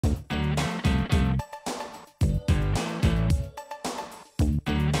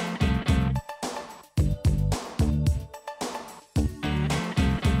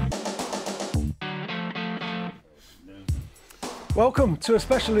Welcome to a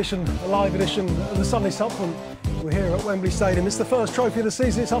special edition, a live edition of the Sunday Supplement. We're here at Wembley Stadium. It's the first trophy of the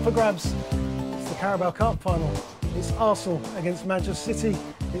season. It's up for grabs. It's the Carabao Cup Final. It's Arsenal against Manchester City.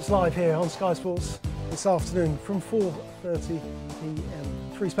 It's live here on Sky Sports this afternoon from 4:30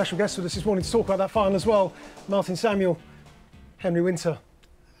 p.m. Three special guests with us this morning to talk about that final as well. Martin Samuel, Henry Winter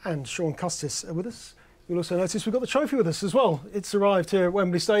and Shaun Custis are with us. You'll also notice we've got the trophy with us as well. It's arrived here at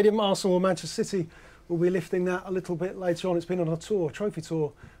Wembley Stadium. Arsenal and Manchester City will be lifting that a little bit later on. It's been on a tour, trophy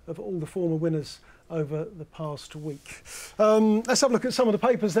tour, of all the former winners over the past week. Let's have a look at some of the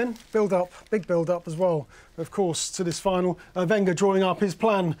papers then. Build-up, big build-up as well, of course, to this final. Wenger drawing up his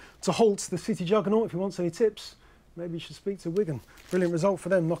plan to halt the City juggernaut. If he wants any tips, maybe you should speak to Wigan. Brilliant result for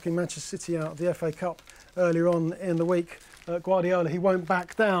them, knocking Manchester City out of the FA Cup earlier on in the week. Guardiola, he won't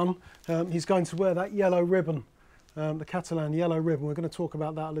back down. He's going to wear that yellow ribbon. The Catalan yellow ribbon. We're going to talk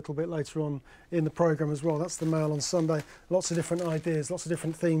about that a little bit later on in the programme as well. That's the Mail on Sunday. Lots of different ideas, lots of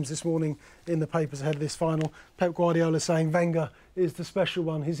different themes this morning in the papers ahead of this final. Pep Guardiola saying Wenger is the special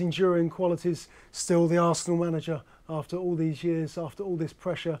one. His enduring qualities, still the Arsenal manager after all these years, after all this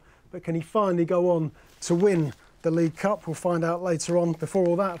pressure. But can he finally go on to win the League Cup? We'll find out later on. Before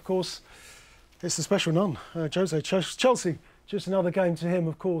all that, of course, it's the special none. Chelsea, just another game to him,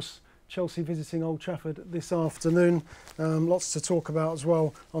 of course. Chelsea visiting Old Trafford this afternoon. Lots to talk about as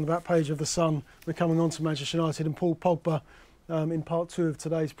well on the back page of The Sun. We're coming on to Manchester United and Paul Pogba in part 2 of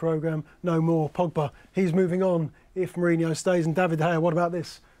today's programme. No more Pogba. He's moving on if Mourinho stays. And David De Gea, what about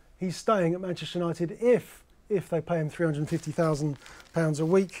this? He's staying at Manchester United if they pay him £350,000 a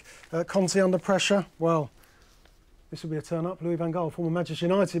week. Conte under pressure. Well, this will be a turn-up. Louis van Gaal, former Manchester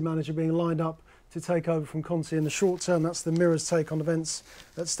United manager, being lined up to take over from Conte in the short term. That's the Mirror's take on events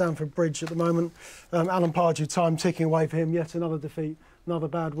at Stamford Bridge at the moment. Alan Pardew, time ticking away for him. Yet another defeat, another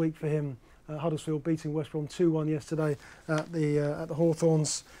bad week for him. Huddersfield beating West Brom 2-1 yesterday at the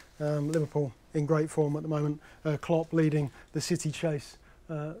Hawthorns. Liverpool in great form at the moment. Klopp leading the City chase.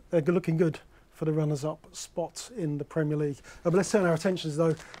 They're looking good for the runners-up spot in the Premier League. But let's turn our attentions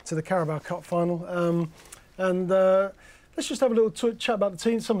though to the Carabao Cup final. Let's just have a little chat about the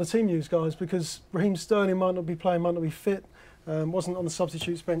team, some of the team news, guys, because Raheem Sterling might not be playing, might not be fit. Wasn't on the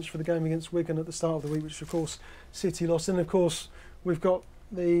substitutes bench for the game against Wigan at the start of the week, which of course City lost. And of course we've got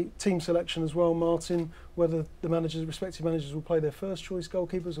the team selection as well, Martin, whether the respective managers will play their first choice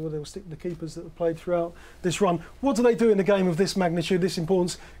goalkeepers or whether they'll stick with the keepers that have played throughout this run. What do they do in a game of this magnitude, this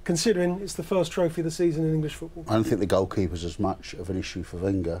importance, considering it's the first trophy of the season in English football? I don't think the goalkeeper's as much of an issue for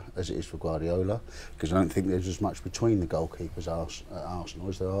Wenger as it is for Guardiola, because I don't think there's as much between the goalkeepers at Arsenal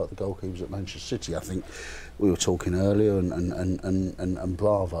as there are the goalkeepers at Manchester City. I think we were talking earlier, and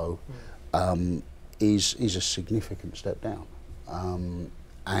Bravo is a significant step down.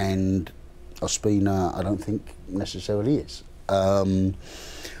 And Ospina, I don't think necessarily is. Petr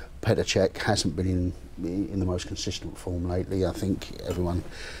Cech hasn't been in the most consistent form lately. I think everyone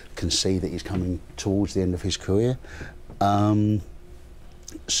can see that he's coming towards the end of his career.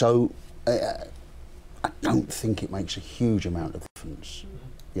 So I don't think it makes a huge amount of difference,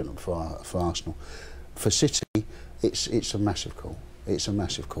 you know, for Arsenal. For City, it's a massive call. It's a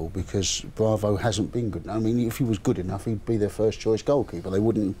massive call because Bravo hasn't been good. I mean, if he was good enough, he'd be their first choice goalkeeper. They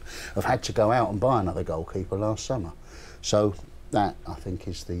wouldn't have had to go out and buy another goalkeeper last summer. So that, I think,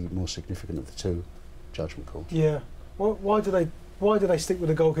 is the more significant of the two judgment calls. Yeah. Well, why do they stick with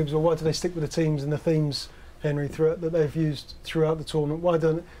the goalkeepers, or why do they stick with the teams and the themes, Henry, that they've used throughout the tournament? Why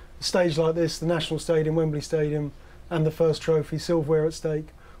don't a stage like this, the National Stadium, Wembley Stadium, and the first trophy, silverware at stake,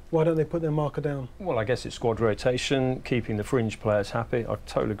 why don't they put their marker down? Well, I guess it's squad rotation, keeping the fringe players happy. I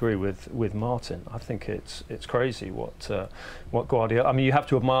totally agree with Martin. I think it's crazy what Guardiola. I mean, you have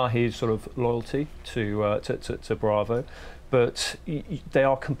to admire his sort of loyalty to Bravo, but they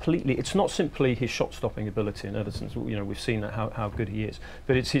are completely. It's not simply his shot-stopping ability and Ederson's. You know, we've seen that how good he is,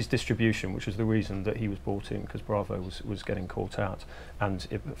 but it's his distribution, which is the reason that he was brought in, because Bravo was getting caught out, and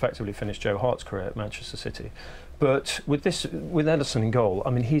it effectively finished Joe Hart's career at Manchester City. But with Ederson in goal, I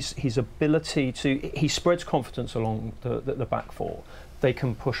mean, his ability he spreads confidence along the back four. They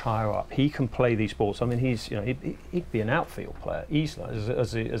can push higher up. He can play these balls. I mean, he'd be an outfield player easily,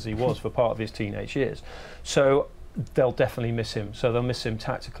 as he was for part of his teenage years. So they'll definitely miss him. So they'll miss him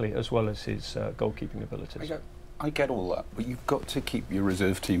tactically as well as his goalkeeping abilities. I get all that, but you've got to keep your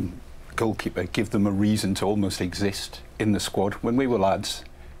reserve team goalkeeper, give them a reason to almost exist in the squad. When we were lads,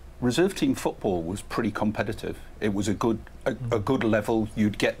 reserve team football was pretty competitive. It was a good level.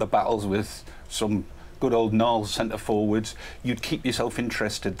 You'd get the battles with some good old gnarls centre forwards. You'd keep yourself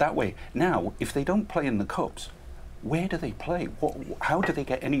interested that way. Now, if they don't play in the cups, where do they play? How do they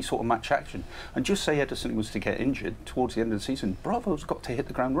get any sort of match action? And just say Ederson was to get injured towards the end of the season, Bravo's got to hit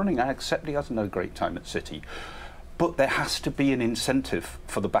the ground running. I accept he hasn't had a great time at City. But there has to be an incentive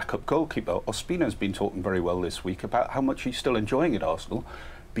for the backup goalkeeper. Ospina's been talking very well this week about how much he's still enjoying at Arsenal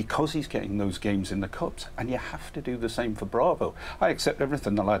because he's getting those games in the Cups, and you have to do the same for Bravo. I accept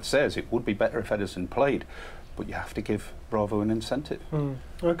everything the lad says. It would be better if Ederson played, but you have to give Bravo an incentive.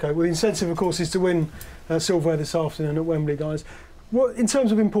 OK, well, the incentive, of course, is to win silverware this afternoon at Wembley, guys. What, in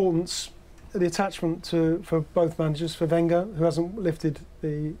terms of importance, the attachment for both managers, for Wenger, who hasn't lifted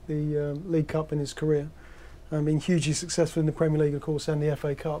the League Cup in his career, been hugely successful in the Premier League, of course, and the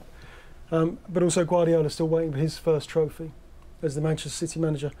FA Cup, but also Guardiola still waiting for his first trophy as the Manchester City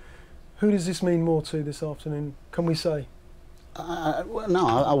manager. Who does this mean more to this afternoon, can we say? Well, no,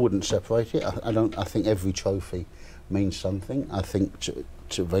 I wouldn't separate it. I think every trophy means something. I think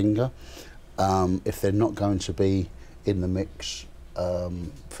to Wenger, if they're not going to be in the mix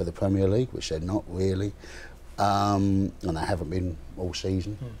for the Premier League, which they're not really, and they haven't been all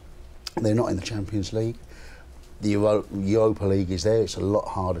season, they're not in the Champions League. The Europa League is there. It's a lot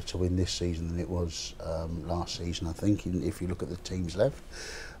harder to win this season than it was last season, I think, if you look at the teams left.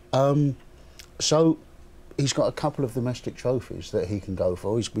 So he's got a couple of domestic trophies that he can go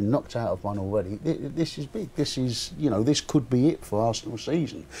for. He's been knocked out of one already. This is big. This is, you know, this could be it for Arsenal's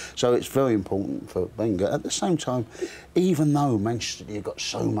season. So it's very important for Wenger. At the same time, even though Manchester City have got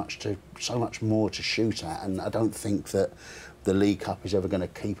so much more to shoot at, and I don't think that the League Cup is ever going to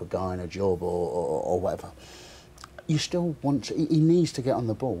keep a guy in a job or whatever, you still want to, he needs to get on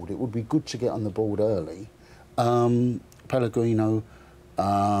the board. It would be good to get on the board early. Pellegrino,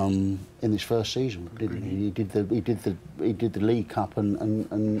 in his first season, didn't he? He did the League Cup and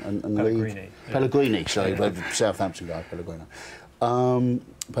Pellegrini. League. Yeah. Pellegrini, sorry, the Southampton guy, Pellegrino.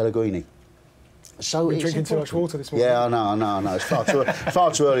 Pellegrini. So We're it's drinking too much water this morning. Yeah, I know. It's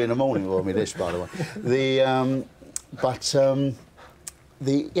far too early in the morning for me. This, by the way.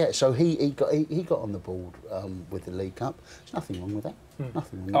 So he got on the board with the League Cup. There's nothing wrong with that.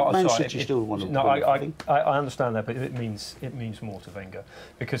 Nothing wrong. Man City still want to. No, I understand that, but it means more to Wenger,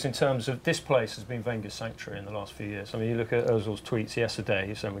 because in terms of this place has been Wenger's sanctuary in the last few years. I mean, you look at Ozil's tweets yesterday.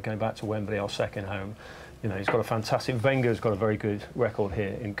 He's saying we're going back to Wembley, our second home. You know, he's got a fantastic. Wenger's got a very good record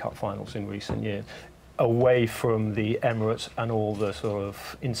here in cup finals in recent years, away from the Emirates and all the sort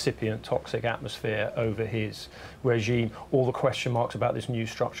of incipient toxic atmosphere over his regime, all the question marks about this new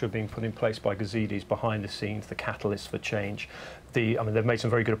structure being put in place by Gazidis behind the scenes, the catalyst for change. I mean, they've made some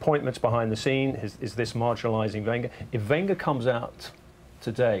very good appointments behind the scene. Is this marginalising Wenger? If Wenger comes out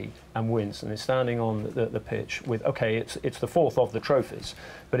today and wins and is standing on the pitch with, OK, it's the fourth of the trophies,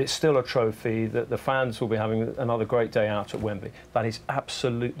 but it's still a trophy that the fans will be having another great day out at Wembley. That is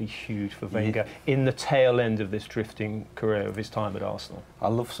absolutely huge for Wenger in the tail end of this drifting career of his time at Arsenal. I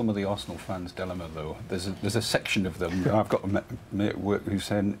love some of the Arsenal fans' dilemma, though. There's a section of them. I've got a mate at work who's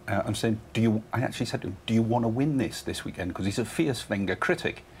saying, I actually said to him, do you want to win this weekend? Because he's a fierce Wenger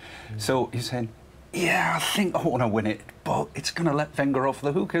critic. So he's saying, yeah, I think I want to win it, but it's going to let Wenger off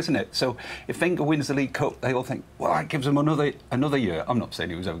the hook, isn't it? So if Wenger wins the League Cup, they all think, well, that gives him another year. I'm not saying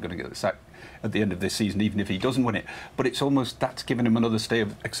he was ever going to get the sack at the end of this season, even if he doesn't win it. But it's almost, that's given him another stay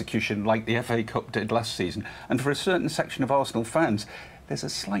of execution like the FA Cup did last season. And for a certain section of Arsenal fans, there's a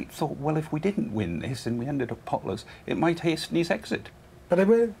slight thought, well, if we didn't win this and we ended up potless, it might hasten his exit.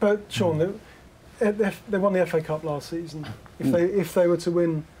 But Shaun, they won the FA Cup last season. If they were to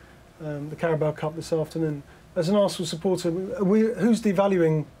win the Carabao Cup this afternoon, as an Arsenal supporter, who's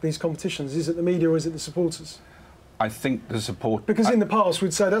devaluing these competitions? Is it the media or is it the supporters? I think the support... Because in the past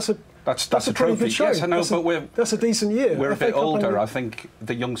we'd say that's a pretty trophy. good show. Yes, I know, but that's a decent year. We're a bit older. I think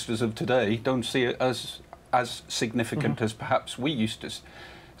the youngsters of today don't see it as significant as perhaps we used to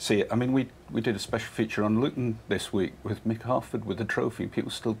see it. I mean, we did a special feature on Luton this week with Mick Harford with the trophy.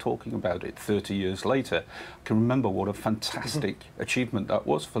 People still talking about it 30 years later. I can remember what a fantastic achievement that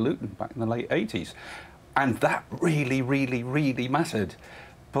was for Luton back in the late 80s. And that really, really, really mattered.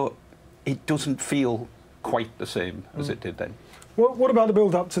 But it doesn't feel quite the same as it did then. What about the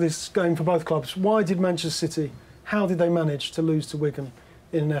build-up to this game for both clubs? Why did Manchester City, how did they manage to lose to Wigan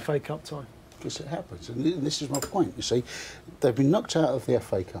in an FA Cup tie? Because it happens, and this is my point, you see. They've been knocked out of the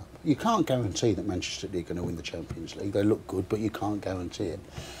FA Cup. You can't guarantee that Manchester City are going to win the Champions League. They look good, but you can't guarantee it.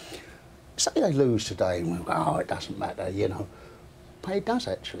 Say they lose today and we'll go, oh, it doesn't matter, you know. But it does,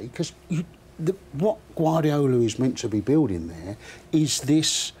 actually, because what Guardiola is meant to be building there is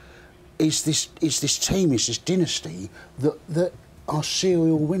this team, is this dynasty that are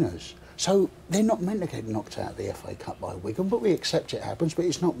serial winners. So they're not meant to get knocked out of the FA Cup by Wigan, but we accept it happens, but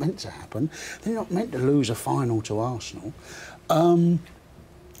it's not meant to happen. They're not meant to lose a final to Arsenal.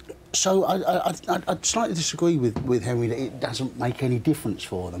 So I'd slightly disagree with Henry that it doesn't make any difference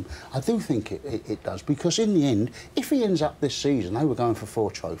for them. I do think it does, because in the end, if he ends up this season, they were going for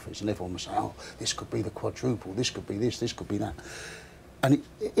 4 trophies, and everyone was saying, oh, this could be the quadruple, this could be this could be that. And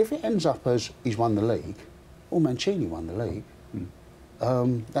if it ends up as he's won the league, or Mancini won the league,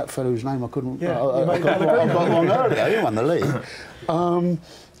 that fellow whose name I couldn't... Yeah, I got wrong earlier, he won the league. Do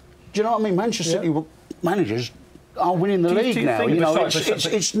you know what I mean? Manchester City managers are winning the league now. You know,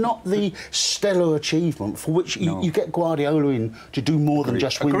 it's not the stellar achievement for which you get Guardiola in to do more than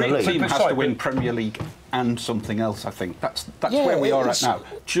just win the league. A team has to win Premier League and something else, I think. That's where we are at now.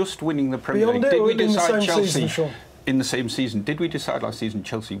 Just winning the Premier League. Did we decide Chelsea in the same season? Did we decide last season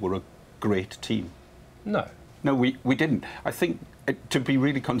Chelsea were a great team? No. No, we didn't. I think to be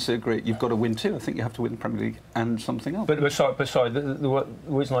really considered great, you've got to win 2. I think you have to win the Premier League and something else. But sorry, the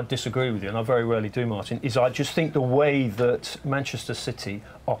reason I disagree with you, and I very rarely do, Martin, is I just think the way that Manchester City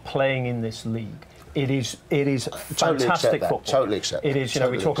are playing in this league, it is fantastic football. Totally accept that. It is, you know,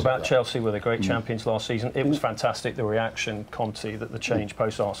 we talk about Chelsea were the great champions last season. It was fantastic. The reaction, Conte, that the change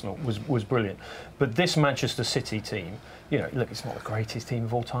post-Arsenal was brilliant. But this Manchester City team, you know, look, it's not the greatest team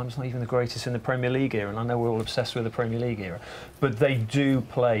of all time. It's not even the greatest in the Premier League era, and I know we're all obsessed with the Premier League era, but they do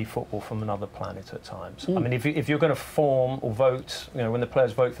play football from another planet at times. I mean, if you're going to form or vote, you know, when the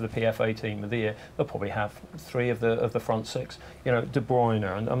players vote for the PFA team of the year, they'll probably have 3 of the front 6. You know, De Bruyne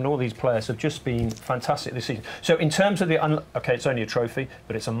and all these players have just been fantastic this season. So in terms of okay, it's only a trophy,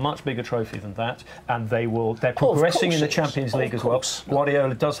 but it's a much bigger trophy than that, and they're progressing in the Champions League as well.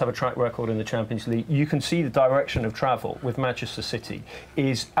 Guardiola does have a track record in the Champions League. You can see the direction of travel with Manchester City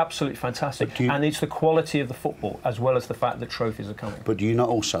is absolutely fantastic, and it's the quality of the football as well as the fact that trophies are coming. But do you not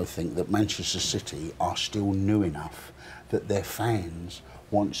also think that Manchester City are still new enough that their fans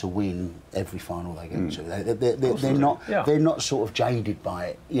want to win every final they get to? They're not sort of jaded by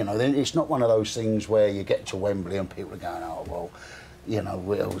it. You know, it's not one of those things where you get to Wembley and people are going, oh well, you know,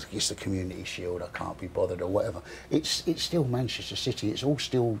 it's the Community Shield, I can't be bothered, or whatever. It's still Manchester City. It's all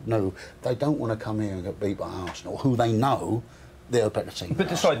still new. They don't want to come here and get beat by Arsenal, who they know they're a better team. But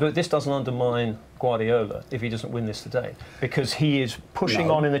this doesn't undermine Guardiola if he doesn't win this today, because he is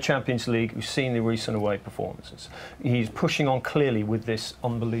pushing on in the Champions League. We've seen the recent away performances. He's pushing on clearly with this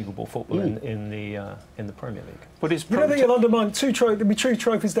unbelievable football in the Premier League. But it's you don't think it'll undermine 2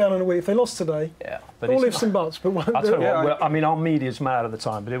 trophies down in a week if they lost today? Yeah, but all ifs and buts. But I'll tell you what, I mean, our media's mad at the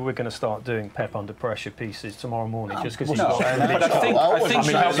time, but if we're going to start doing Pep under pressure pieces tomorrow morning just because he's got... I think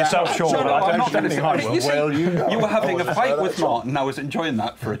help yourself, Shaun. Well, you were having a fight with Martin. I was enjoying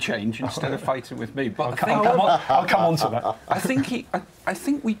that for a change instead of fighting with me. But I'll come on to that. I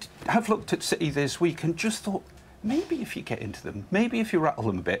think we have looked at City this week and just thought, maybe if you get into them, maybe if you rattle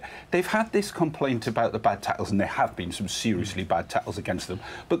them a bit. They've had this complaint about the bad tackles, and there have been some seriously bad tackles against them.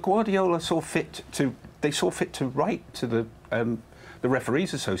 But Guardiola saw fit to write to the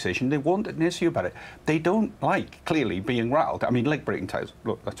Referees Association. They want an issue about it. They don't like, clearly, being rattled. I mean, leg-breaking tackles,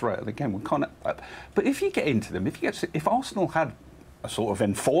 look, that's right, again, we can't... But if you get into them, if Arsenal had a sort of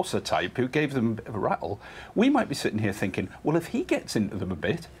enforcer type who gave them a bit of a rattle, we might be sitting here thinking, well, if he gets into them a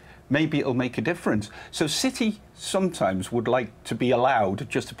bit, maybe it'll make a difference. So City sometimes would like to be allowed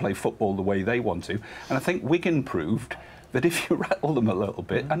just to play football the way they want to. And I think Wigan proved that if you rattle them a little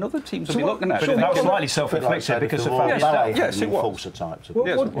bit, and other teams will be looking at it. But that was slightly self-inflicted because of fact. Yes, it was.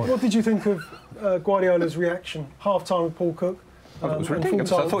 What did you think of Guardiola's reaction half-time with Paul Cook? It was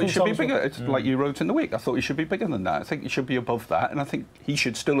ridiculous. I thought he should be bigger. It's like you wrote in the week. I thought he should be bigger than that. I think he should be above that, and I think he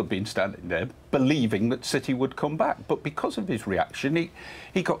should still have been standing there believing that City would come back. But because of his reaction,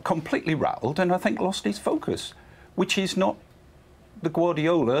 he got completely rattled and I think lost his focus, which is not the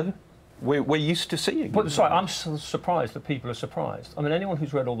Guardiola we're used to seeing. But sorry, I'm surprised that people are surprised. I mean, anyone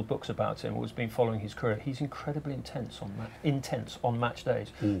who's read all the books about him or has been following his career, he's incredibly intense on match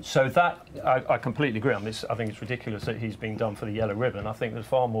days. So that, I completely agree on this. I think it's ridiculous that he's being done for the yellow ribbon. I think there's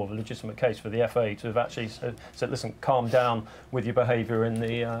far more of a legitimate case for the FA to have actually said, listen, calm down with your behaviour in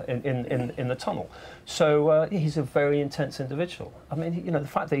the tunnel. So he's a very intense individual. I mean, you know, the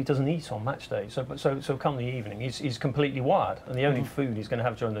fact that he doesn't eat on match days, so come the evening, he's completely wired, and the only food he's going to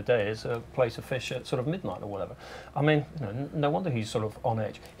have during the day is a plate of fish at sort of midnight or whatever. I mean, you know, no wonder he's sort of on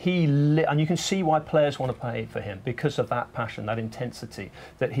edge. And you can see why players want to pay for him, because of that passion, that intensity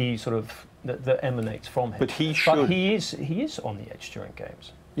that he sort of that emanates from him. But he should. But he is on the edge during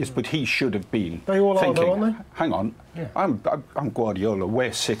games. Yes, but he should have been they all thinking, are, though, aren't they? hang on, yeah. I'm Guardiola,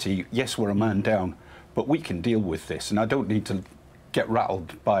 we're City, yes, we're a man down, but we can deal with this, and I don't need to get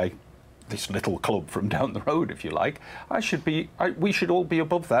rattled by this little club from down the road, if you like. We should all be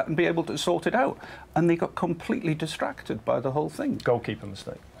above that and be able to sort it out. And they got completely distracted by the whole thing. Goalkeeper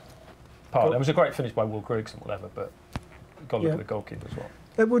mistake. Partly. It was a great finish by Will Griggs and whatever, but got to look at the goalkeeper as well.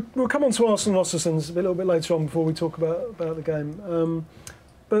 We'll come on to Arsenal Ostersons a little bit later on before we talk about the game.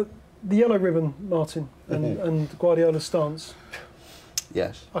 But the yellow ribbon, Martin, and Guardiola's stance.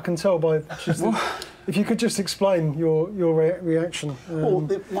 Yes. I can tell by just if you could just explain your reaction.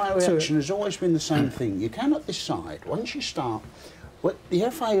 My reaction has always been the same thing. You cannot decide once you start. Well, the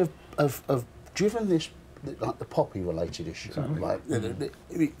FA have driven this like the poppy-related issue. Like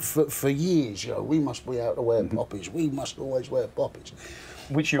for years, you know, we must be able to wear poppies. We must always wear poppies.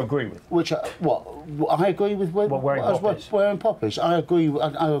 Which you agree with? Which I agree with. Wearing poppies. Wearing poppies. I agree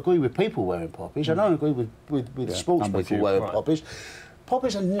with people wearing poppies. I don't agree with sports people wearing poppies.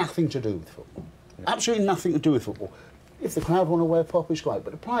 Poppies are nothing to do with football. Absolutely nothing to do with football. If the crowd want to wear poppies, great.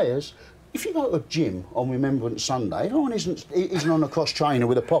 But the players, if you go to a gym on Remembrance Sunday, everyone isn't on a cross trainer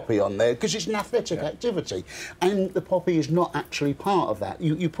with a poppy on there because it's an athletic activity, and the poppy is not actually part of that.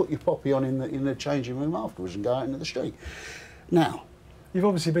 You put your poppy on in the changing room afterwards and go out into the street. Now. You've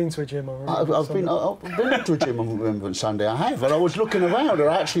obviously been to a gym on I've been to a gym on Remembrance Sunday, I have, and I was looking around and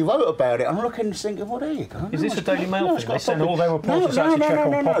I actually wrote about it. I'm looking and thinking, well, there you go. Is this a Daily Mail thing? They send all their reporters out to check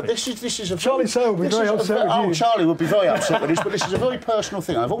on poppies? This is a... Charlie Sale would be very upset with you. Oh, Charlie would be very upset with this, but this is a very personal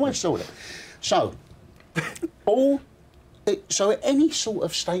thing. I've always thought it. So, so any sort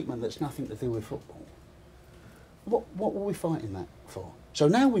of statement that's nothing to do with football, what were we fighting that for? So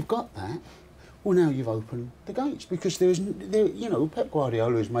now we've got that. Well, now you've opened the gates because you know, Pep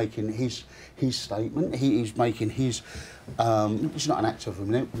Guardiola is making his statement. He's making his. It's not an act of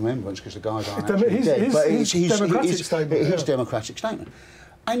remembrance because the guys aren't actually dead, but his democratic statement. His democratic statement,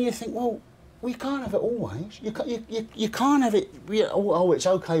 and you think, well, we can't have it always. You can't have it. Oh, it's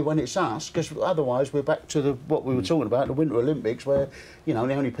okay when it's us, because otherwise we're back to what we were talking about, the Winter Olympics, where you know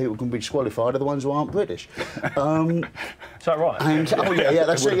the only people who can be disqualified are the ones who aren't British. Is that right? And that's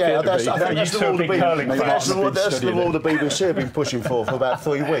it. Yeah, that's the rule the BBC have been pushing for about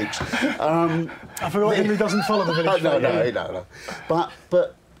 3 weeks. I forgot Henry doesn't follow the village. No.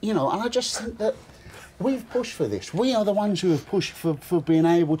 But you know, and I just think that. We've pushed for this. We are the ones who have pushed for being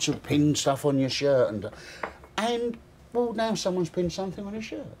able to pin stuff on your shirt and well, now someone's pinned something on his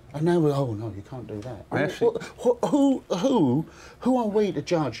shirt, and now oh no, you can't do that. Who are we to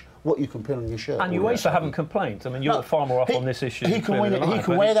judge what you can pin on your shirt? And UEFA haven't complained. I mean, you're far more up on this issue. He can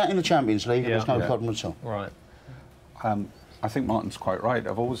wear that in the Champions League, and there's no problem at all. Right. I think Martin's quite right.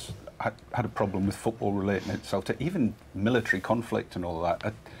 I've always had a problem with football relating itself to even military conflict and all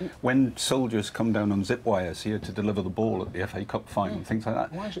that. When soldiers come down on zip wires here to deliver the ball at the FA Cup final, things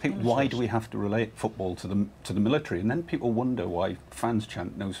like that, why do we have to relate football to the military? And then people wonder why fans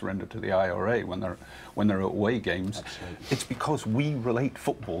chant "No surrender to the IRA" when they're at away games. Absolutely. It's because we relate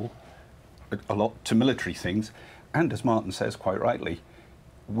football a lot to military things, and as Martin says quite rightly,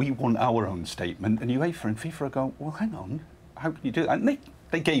 we want our own statement, and UEFA and FIFA are going, well, hang on, how can you do that? And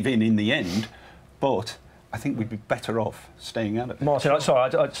they gave in the end, but I think we'd be better off staying at it. Martin,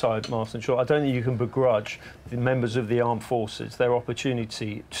 sorry, Martin Shaw, I don't think you can begrudge the members of the armed forces their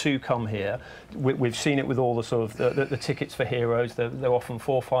opportunity to come here. We've seen it with all the sort of the tickets for heroes. They're often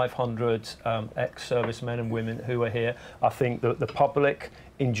 400 or 500 ex-servicemen and women who are here. I think that the public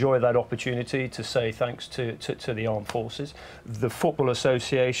enjoy that opportunity to say thanks to the armed forces. The Football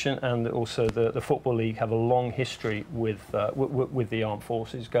Association and also the Football League have a long history with the armed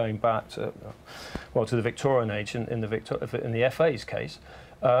forces, going back to to the Victorian age in the FA's case.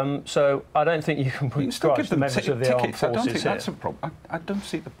 So I don't think you can begrudge the members of the armed forces. I don't think that's a problem. I don't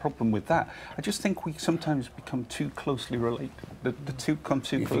see the problem with that. I just think we sometimes become too closely related. The two come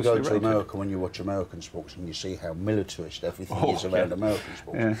too closely related. If you go to America, when you watch American sports and you see how militarist everything is around American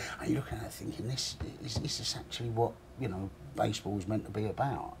sports, and you're looking at it thinking, is this actually what baseball is meant to be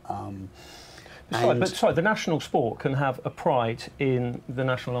about? But the national sport can have a pride in the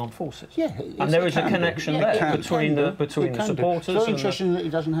national armed forces. Yeah, and there is a connection there between the supporters. It's very interesting that it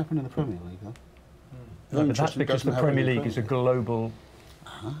doesn't happen in the Premier League, though. No, but that's because the Premier League is a global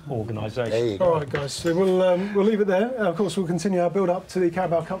organisation. All right, guys, so we'll leave it there. Of course, we'll continue our build-up to the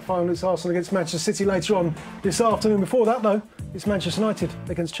Carabao Cup final. It's Arsenal against Manchester City later on this afternoon. Before that, though, it's Manchester United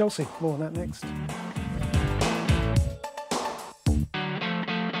against Chelsea. More on that next.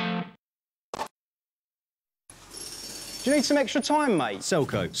 Do you need some extra time, mate?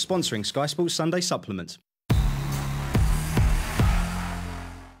 Selco, sponsoring Sky Sports Sunday Supplement.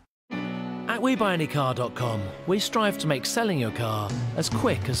 At WeBuyAnyCar.com, we strive to make selling your car as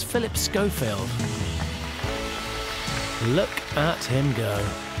quick as Philip Schofield. Look at him go.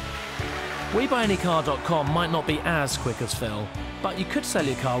 WeBuyAnyCar.com might not be as quick as Phil, but you could sell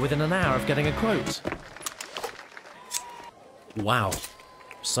your car within an hour of getting a quote. Wow,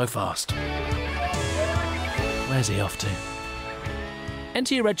 so fast. Where's he off to?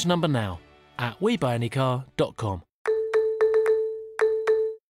 Enter your reg number now at WeBuyAnyCar.com.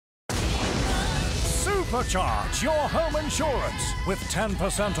 Supercharge your home insurance with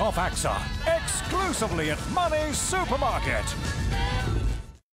 10% off AXA, exclusively at Money's Supermarket.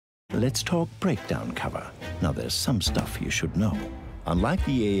 Let's talk breakdown cover. Now, there's some stuff you should know. Unlike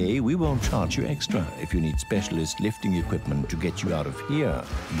the AA, we won't charge you extra if you need specialist lifting equipment to get you out of here,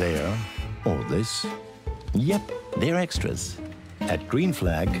 there, or this. Yep, they're extras. At Green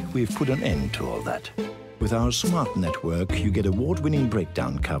Flag, we've put an end to all that. With our smart network, you get award-winning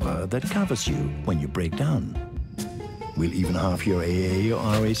breakdown cover that covers you when you break down. We'll even halve your AA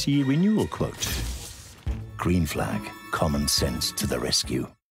or RAC renewal quote. Green Flag, common sense to the rescue.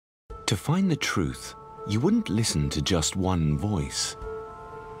 To find the truth, you wouldn't listen to just one voice.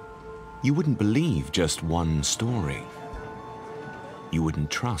 You wouldn't believe just one story. You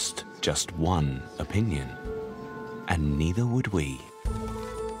wouldn't trust just one opinion. And neither would we.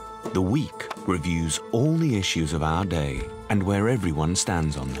 The Week reviews all the issues of our day and where everyone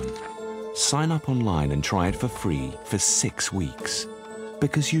stands on them. Sign up online and try it for free for 6 weeks.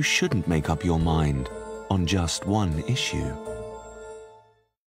 Because you shouldn't make up your mind on just one issue.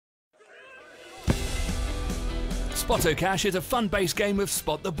 Spotto Cash is a fun-based game of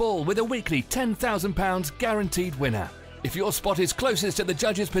Spot the Ball with a weekly £10,000 guaranteed winner. If your spot is closest to the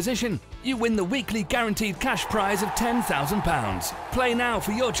judge's position, you win the weekly guaranteed cash prize of £10,000. Play now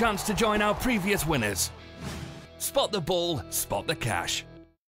for your chance to join our previous winners. Spot the Ball, Spot the Cash.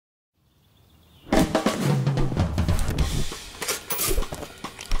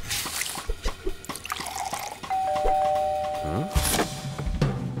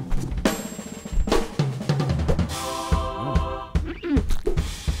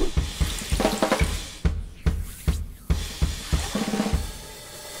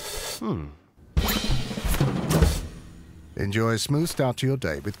 Enjoy a smooth start to your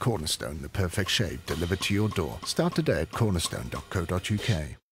day with Cornerstone, the perfect shave delivered to your door. Start today at cornerstone.co.uk.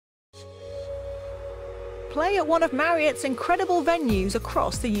 Play at one of Marriott's incredible venues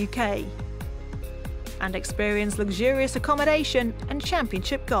across the UK and experience luxurious accommodation and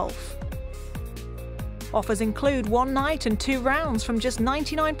championship golf. Offers include 1 night and 2 rounds from just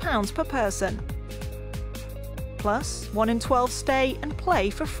 £99 per person. Plus, 1 in 12 stay and play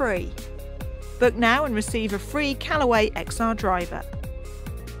for free. Book now and receive a free Callaway XR driver.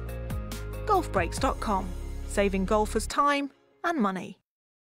 Golfbreaks.com, saving golfers time and money.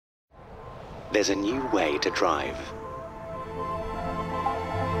 There's a new way to drive.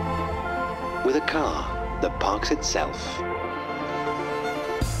 With a car that parks itself.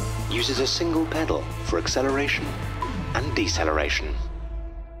 Uses a single pedal for acceleration and deceleration.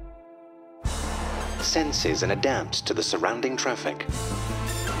 Senses and adapts to the surrounding traffic.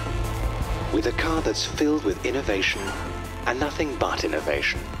 With a car that's filled with innovation and nothing but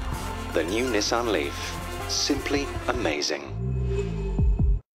innovation. The new Nissan Leaf. Simply amazing.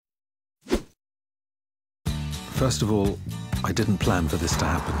 First of all, I didn't plan for this to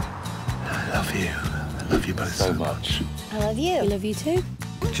happen. I love you. I love you both so much. I love you. I love you too.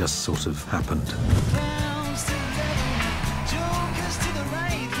 It just sort of happened.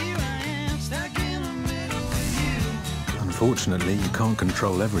 Unfortunately, you can't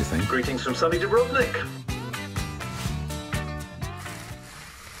control everything. Greetings from sunny Dubrovnik.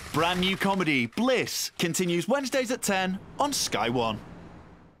 Brand new comedy, Bliss, continues Wednesdays at 10 on Sky One.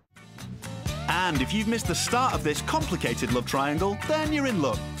 And if you've missed the start of this complicated love triangle, then you're in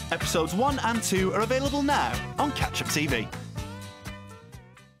luck. Episodes 1 and 2 are available now on Catch Up TV.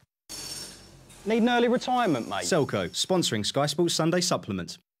 Need an early retirement, mate? Selco, sponsoring Sky Sports Sunday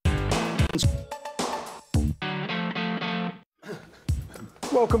Supplement.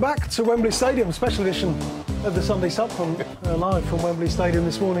 Welcome back to Wembley Stadium, special edition of the Sunday Supplement, live from Wembley Stadium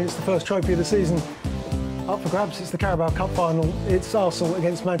this morning. It's the first trophy of the season up for grabs. It's the Carabao Cup Final. It's Arsenal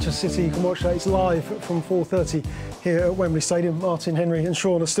against Manchester City. You can watch that. It's live from 4:30 here at Wembley Stadium. Martin, Henry and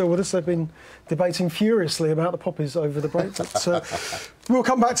Shaun are still with us. They've been debating furiously about the poppies over the break. But, we'll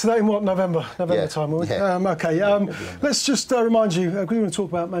come back to that in November time, will we? Yeah. Let's just remind you, we're going to talk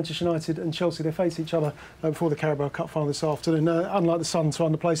about Manchester United and Chelsea. They face each other before the Carabao Cup Final this afternoon. Unlike the Sun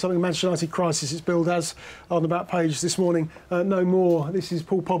trying to play something, Manchester United crisis is billed as on the back page this morning. No more. This is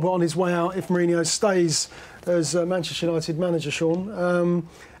Paul Pogba on his way out if Mourinho stays as Manchester United manager, Shaun.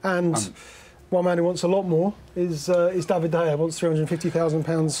 One man who wants a lot more is David De Gea, wants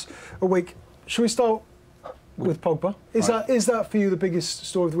 £350,000 a week. Shall we start with Pogba. Is that for you the biggest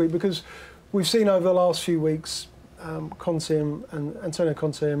story of the week? Because we've seen over the last few weeks Conte and Antonio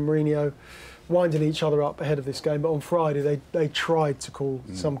Conte and Mourinho winding each other up ahead of this game, but on Friday they tried to call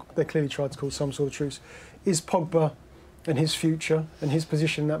they clearly tried to call some sort of truce. Is Pogba and his future and his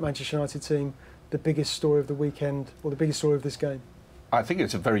position in that Manchester United team the biggest story of the weekend, or the biggest story of this game? I think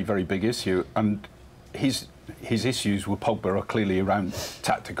it's a very, very big issue, and his issues with Pogba are clearly around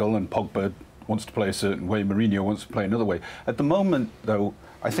tactical, and Pogba wants to play a certain way, Mourinho wants to play another way. At the moment, though,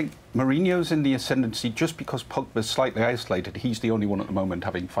 I think Mourinho's in the ascendancy just because Pogba's slightly isolated. He's the only one at the moment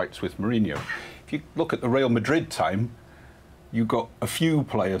having fights with Mourinho. If you look at the Real Madrid time, you got a few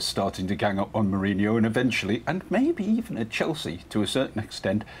players starting to gang up on Mourinho, and eventually, and maybe even at Chelsea to a certain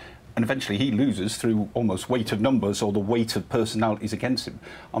extent, and eventually he loses through almost weight of numbers or the weight of personalities against him.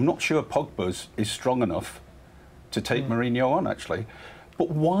 I'm not sure Pogba's is strong enough to take Mourinho on, actually.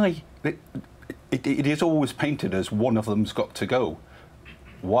 But why? It is always painted as one of them's got to go.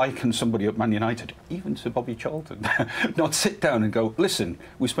 Why can somebody at Man United, even Sir Bobby Charlton, not sit down and go, listen,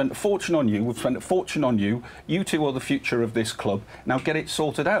 we spent a fortune on you, we've spent a fortune on you, you two are the future of this club, now get it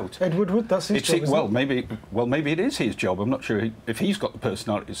sorted out. Ed Woodward, that's his job, isn't it? Maybe it is his job. I'm not sure if he's got the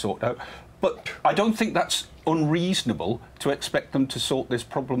personality to sort out. But I don't think that's unreasonable to expect them to sort this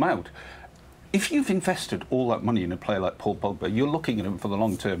problem out. If you've invested all that money in a player like Paul Pogba, you're looking at him for the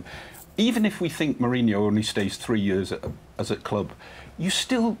long term. Even if we think Mourinho only stays 3 years as a club, you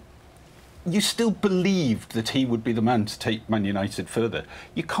still believed that he would be the man to take Man United further.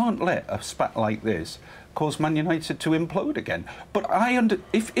 You can't let a spat like this cause Man United to implode again. But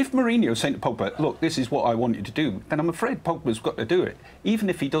if Mourinho's saying to Pogba, look, this is what I want you to do, then I'm afraid Pogba's got to do it, even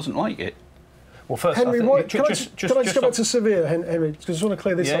if he doesn't like it. Well, first, Henry, can I just go back to Sevilla, Henry, because I just want to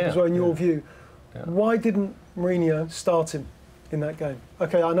clear this up as well in your view. Yeah. Why didn't Mourinho start him in that game?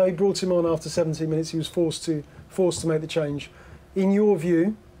 OK, I know he brought him on after 17 minutes. He was forced to make the change. In your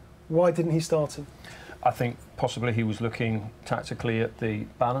view, why didn't he start him? I think possibly he was looking tactically at the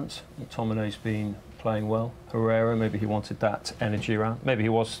balance. McTominay's been playing well. Herrera, maybe he wanted that energy around. Maybe he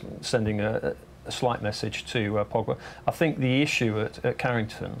was sending a slight message to Pogba. I think the issue at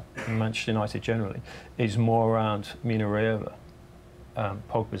Carrington, and Manchester United generally, is more around Mino Raiola,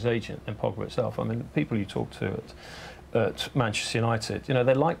 Pogba's agent, and Pogba itself. I mean, people you talk to at Manchester United, you know,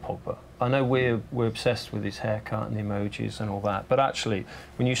 they like Pogba. I know we're obsessed with his haircut and the emojis and all that, but actually,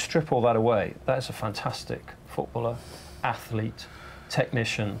 when you strip all that away, that's a fantastic footballer, athlete,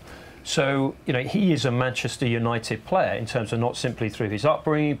 technician. So, you know, he is a Manchester United player in terms of not simply through his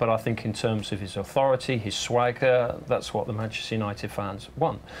upbringing, but I think in terms of his authority, his swagger. That's what the Manchester United fans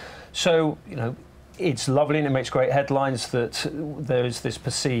want. So, you know, it's lovely and it makes great headlines that there is this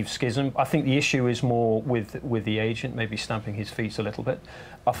perceived schism. I think the issue is more with the agent, maybe stamping his feet a little bit.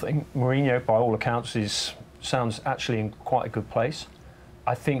 I think Mourinho, by all accounts, sounds actually in quite a good place.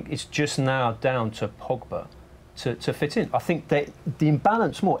 I think it's just now down to Pogba to fit in. I think the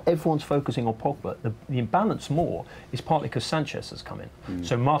imbalance more, everyone's focusing on Pogba, the imbalance more is partly because Sanchez has come in.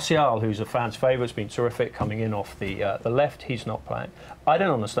 So Martial, who's a fan's favourite, has been terrific, coming in off the left, he's not playing. I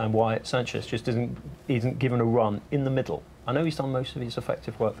don't understand why Sanchez just isn't given a run in the middle. I know he's done most of his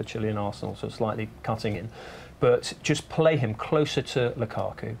effective work for Chile and Arsenal, so slightly cutting in. But just play him closer to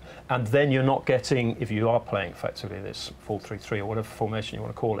Lukaku, and then you're not getting, if you are playing effectively this 4-3-3 or whatever formation you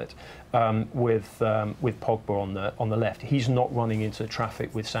want to call it, with Pogba on the left, he's not running into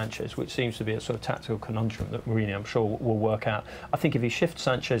traffic with Sanchez, which seems to be a sort of tactical conundrum that Mourinho, I'm sure, will work out. I think if he shifts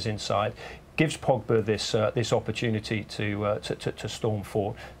Sanchez inside, gives Pogba this opportunity to storm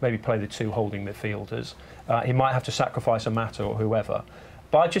forward, maybe play the two holding midfielders. He might have to sacrifice a Mata or whoever.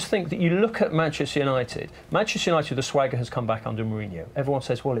 But I just think that you look at Manchester United, the swagger has come back under Mourinho. Everyone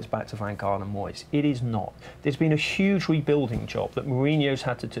says, well, it's back to Van Gaal and Moyes. It is not. There's been a huge rebuilding job that Mourinho's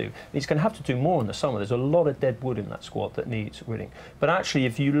had to do. He's going to have to do more in the summer. There's a lot of dead wood in that squad that needs ridding. But actually,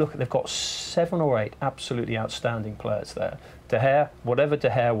 if you look, they've got 7 or 8 absolutely outstanding players there. De Gea, whatever De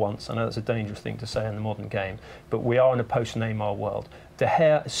Gea wants, I know that's a dangerous thing to say in the modern game, but we are in a post-Neymar world. De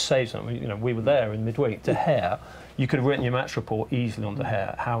Gea saves them. You know, we were there in midweek. De Gea, you could have written your match report easily on De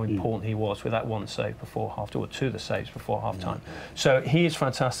Gea, how important he was with that one save before half-time, or 2 of the saves before half-time. So he is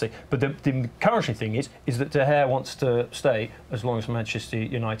fantastic. But the encouraging thing is that De Gea wants to stay as long as Manchester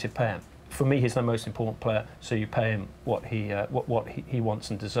United pay him. For me, he's the most important player, so you pay him what he wants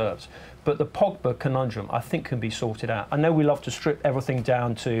and deserves. But the Pogba conundrum, I think, can be sorted out. I know we love to strip everything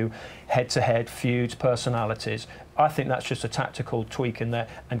down to head-to-head feuds, personalities. I think that's just a tactical tweak in there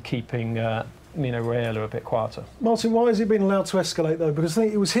and keeping Mino Raiola a bit quieter. Martin, why has it been allowed to escalate, though? Because I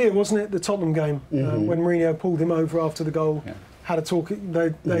think it was here, wasn't it, the Tottenham game, when Mourinho pulled him over after the goal, had a talk.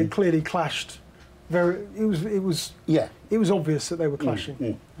 They clearly clashed it was obvious that they were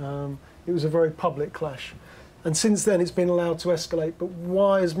clashing. It was a very public clash, and since then it's been allowed to escalate. But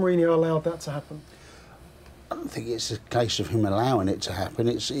why has Mourinho allowed that to happen? I don't think it's a case of him allowing it to happen.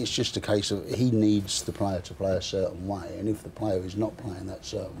 It's just a case of he needs the player to play a certain way, and if the player is not playing that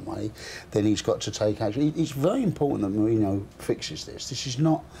certain way, then he's got to take action. It's very important that Mourinho fixes this. This is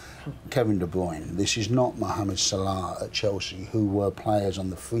not Kevin De Bruyne. This is not Mohamed Salah at Chelsea, who were players on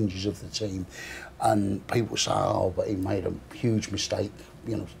the fringes of the team, and people say, "Oh, but he made a huge mistake,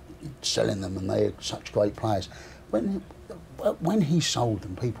 you know, selling them, and they are such great players." When he sold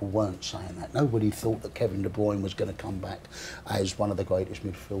them, people weren't saying that. Nobody thought that Kevin De Bruyne was going to come back as one of the greatest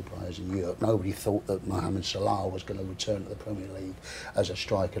midfield players in Europe. Nobody thought that Mohamed Salah was going to return to the Premier League as a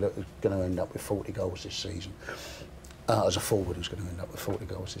striker that was going to end up with 40 goals this season. As a forward who's going to end up with 40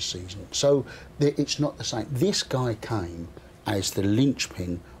 goals this season. So it's not the same. This guy came as the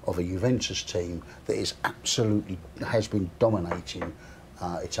linchpin of a Juventus team that is absolutely, has been dominating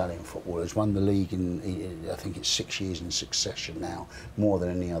Italian football. Has won the league in, I think it's 6 years in succession now, more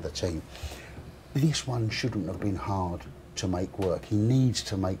than any other team. This one shouldn't have been hard to make work. He needs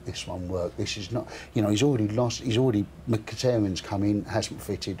to make this one work. This is not, you know, he's already lost, Mkhitaryan's come in, hasn't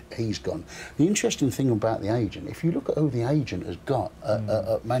fitted, he's gone. The interesting thing about the agent, if you look at who the agent has got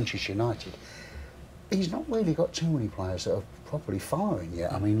at Manchester United, he's not really got too many players that are properly firing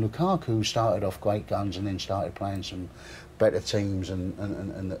yet. I mean, Lukaku started off great guns and then started playing some better teams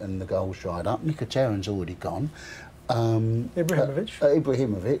and the goals dried up. Mkhitaryan's already gone. Ibrahimovic,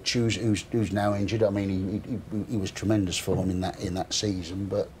 who's now injured. I mean, he was tremendous for him in that season,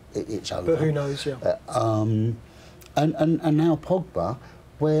 but it's over. But who knows? Yeah. And now Pogba,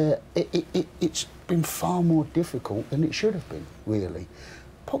 where it's been far more difficult than it should have been. Really,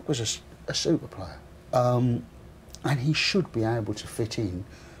 Pogba's a super player, and he should be able to fit in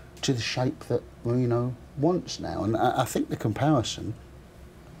to the shape that Mourinho wants now. And I think the comparison,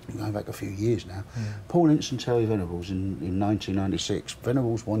 going back a few years now, Paul Ince and Terry Venables in 1996,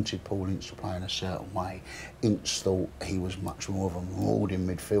 Venables wanted Paul Ince to play in a certain way. Ince thought he was much more of a marauding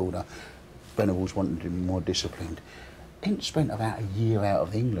midfielder. Venables wanted him more disciplined. Ince spent about a year out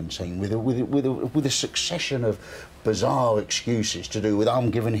of the England team with a succession of bizarre excuses to do with I'm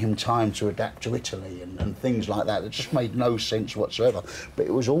giving him time to adapt to Italy and things like that that just made no sense whatsoever. But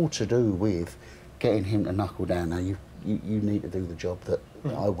it was all to do with getting him to knuckle down. Now you need to do the job that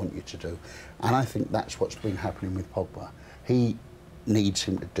I want you to do, and I think that's what's been happening with Pogba. He needs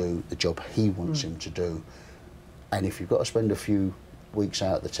him to do the job he wants him to do, and if you've got to spend a few weeks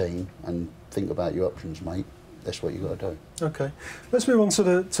out of the team and think about your options, mate, that's what you've got to do. Okay, let's move on to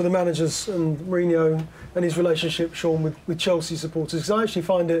the managers and Mourinho and his relationship, Shaun, with Chelsea supporters. Because I actually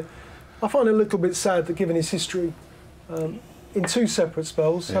find it a little bit sad that, given his history, in two separate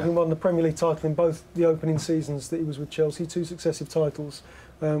spells, having won the Premier League title in both the opening seasons that he was with Chelsea, two successive titles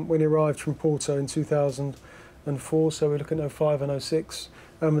when he arrived from Porto in 2004. So we're looking at 05 and 06,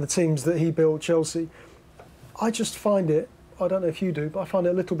 the teams that he built Chelsea. I just find it, I don't know if you do, but I find it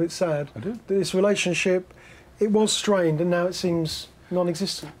a little bit sad. I do. This relationship, it was strained and now it seems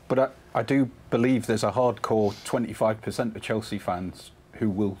non-existent. But I do believe there's a hardcore 25% of Chelsea fans who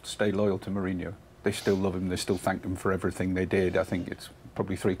will stay loyal to Mourinho. They still love him, they still thank him for everything they did. I think it's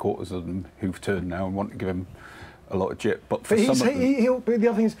probably 3/4 of them who've turned now and want to give him a lot of jip. But for some of them, but the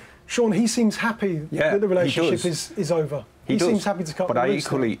other thing is, Shaun, he seems happy that the relationship is over. He seems happy to cut the But I loose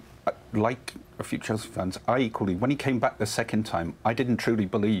equally, like a few Chelsea fans, when he came back the second time, I didn't truly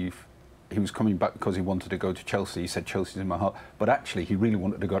believe he was coming back because he wanted to go to Chelsea. He said, Chelsea's in my heart. But actually, he really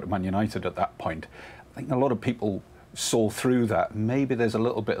wanted to go to Man United at that point. I think a lot of people saw through that. Maybe there's a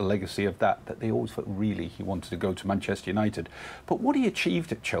little bit of legacy of that they always thought really he wanted to go to Manchester United. But what he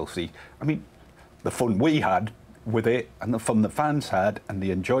achieved at Chelsea, I mean, the fun we had with it and the fun the fans had and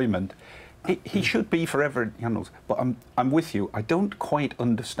the enjoyment, he should be forever handles. But I'm with you. I don't quite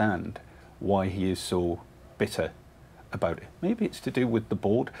understand why he is so bitter about it. Maybe it's to do with the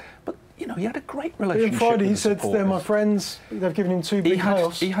board, but you know, he had a great relationship. On Friday, he with the said they're my friends. They've given him two big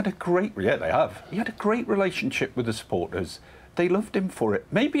house. He had a great, they have. He had a great relationship with the supporters. They loved him for it.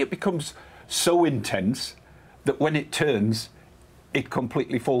 Maybe it becomes so intense that when it turns, it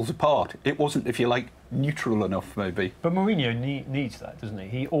completely falls apart. It wasn't, if you like, neutral enough, maybe. But Mourinho needs that, doesn't he?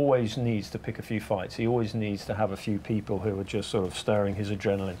 He always needs to pick a few fights. He always needs to have a few people who are just sort of stirring his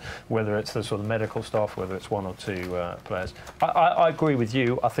adrenaline, whether it's the sort of medical staff, whether it's one or two players. I agree with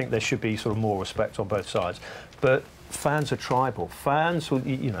you. I think there should be sort of more respect on both sides. But fans are tribal. Fans will,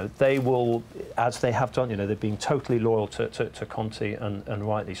 you know, they will, as they have done, you know, they're being totally loyal to Conte, and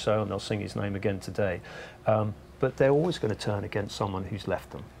rightly so, and they'll sing his name again today. But they're always going to turn against someone who's left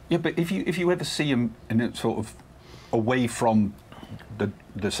them. Yeah, but if you ever see him in a sort of away from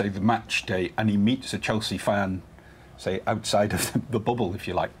the say the match day, and he meets a Chelsea fan, say outside of the bubble, if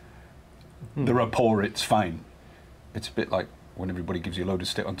you like, the rapport, it's fine. It's a bit like when everybody gives you a load of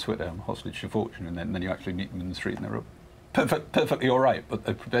stick on Twitter, I'm hostage to fortune, and then you actually meet them in the street and they're perfectly all right, but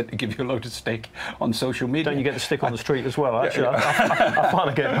they're prepared to give you a load of stick on social media. Don't you get the stick on the street as well? Actually, I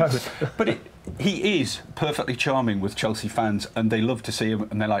finally get both. But he is perfectly charming with Chelsea fans, and they love to see him,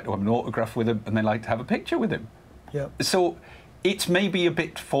 and they like to have an autograph with him, and they like to have a picture with him. Yeah. So it's maybe a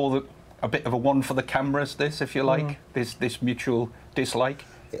bit of a one for the cameras. This, if you like, this mutual dislike.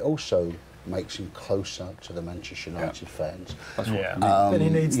 It also makes him closer to the Manchester United fans. That's what he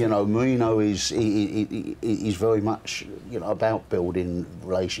needs. You know, Mourinho is very much, you know, about building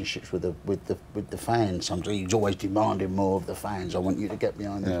relationships with the fans. Sometimes he's always demanding more of the fans. I want you to get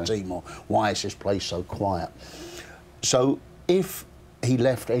behind the team, or why is this place so quiet? So if he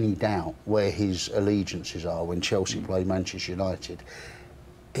left any doubt where his allegiances are when Chelsea play Manchester United,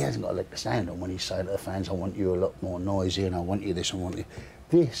 he hasn't got a leg to stand on when he's saying to the fans, I want you a lot more noisy, and I want you this, I want you.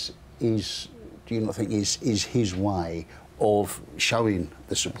 This is, do you not think, is his way of showing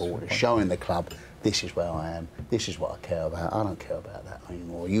the supporters, showing the club, this is where I am, this is what I care about, I don't care about that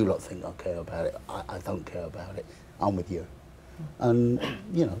anymore, you lot think I care about it, I don't care about it, I'm with you. And,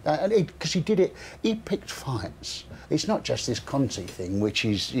 you know, because he did it, he picked fights. It's not just this Conte thing, which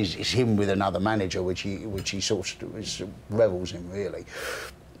is him with another manager, which he sort of revels in, really.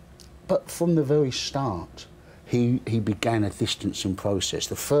 But from the very start, he began a distancing process.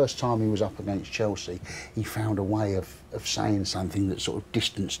 The first time he was up against Chelsea, he found a way of saying something that sort of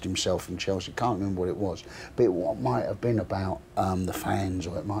distanced himself from Chelsea. Can't remember what it was, but it might have been about the fans,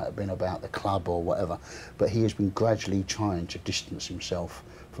 or it might have been about the club or whatever. But he has been gradually trying to distance himself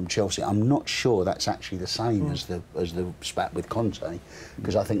from Chelsea. I'm not sure that's actually the same as the spat with Conte,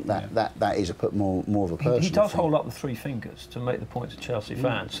 because I think that is a put more of a personal He does thing. hold up the three fingers to make the point to Chelsea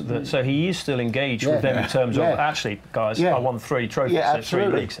fans. So he is still engaged with them in terms of, actually, guys, I won 3 trophies,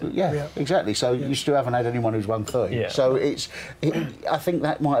 absolutely. 3 leagues. Yeah, exactly. So you still haven't had anyone who's won 3. Yeah. So I think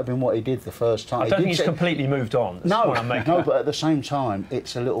that might have been what he did the first time. I don't think he's completely moved on. No, but at the same time,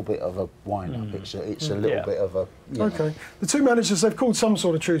 it's a little bit of a wind-up. It's a little bit of a... Okay. The two managers, they've called some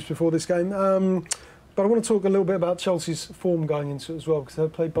sort of truce before this game. But I want to talk a little bit about Chelsea's form going into it as well, because they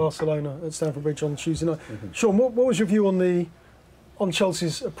played Barcelona at Stamford Bridge on Tuesday night. Shaun, what was your view on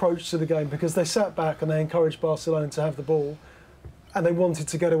Chelsea's approach to the game? Because they sat back and they encouraged Barcelona to have the ball, and they wanted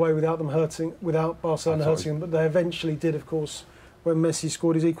to get away without Barcelona hurting them, but they eventually did, of course, when Messi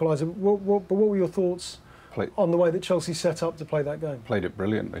scored his equaliser. What were your thoughts on the way that Chelsea set up to play that game? Played it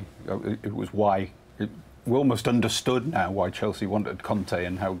brilliantly. It was why... We almost understood now why Chelsea wanted Conte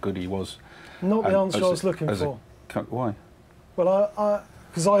and how good he was. Not the answer I was looking for. Why? Well,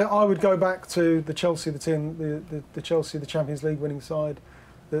 because I would go back to the Chelsea, the team, the Chelsea, the Champions League winning side,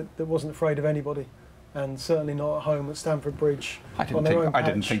 that wasn't afraid of anybody, and certainly not at home at Stamford Bridge. I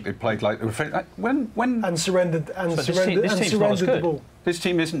didn't think they played like they were afraid. And surrendered the ball. This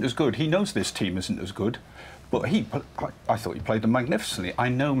team isn't as good. He knows this team isn't as good. But I thought he played them magnificently. I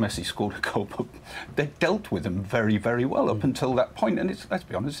know Messi scored a goal, but they dealt with him very, very well up until that point. And let's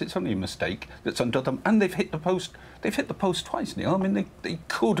be honest, it's only a mistake that's undone them. And they've hit the post. They've hit the post twice, Neil. I mean, they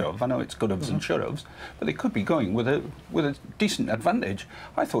could have. I know it's could haves and should haves, but they could be going with a decent advantage.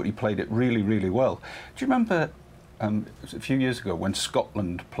 I thought he played it really, really well. Do you remember? It was a few years ago when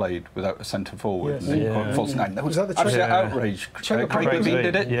Scotland played without a centre forward. And false nine. There was absolute outrage. Craig Levine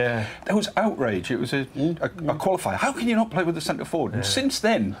did it. Yeah. There was outrage. It was a qualifier. How can you not play with a centre forward? And since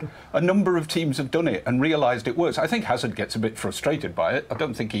then, a number of teams have done it and realised it works. I think Hazard gets a bit frustrated by it. I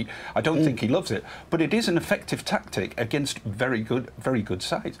don't think he loves it. But it is an effective tactic against very good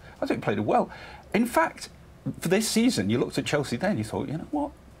sides. I think he played it well. In fact, for this season, you looked at Chelsea then, you thought, you know what?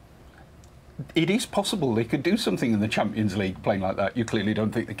 It is possible they could do something in the Champions League playing like that. You clearly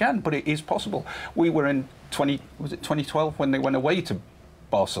don't think they can, but it is possible. We were in 2012 when they went away to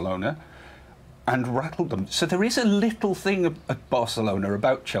Barcelona and rattled them. So there is a little thing at Barcelona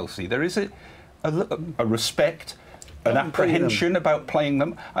about Chelsea. There is a respect, an apprehension about playing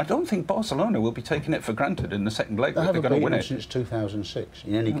them. I don't think Barcelona will be taking it for granted in the second leg that they're going to win it. Since 2006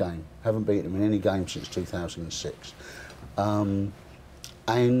 in any game. Haven't beaten them in any game since 2006.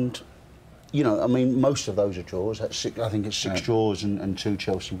 And you know, I mean, most of those are draws. I think it's 6 draws and 2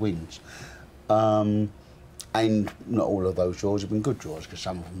 Chelsea wins. And not all of those draws have been good draws, because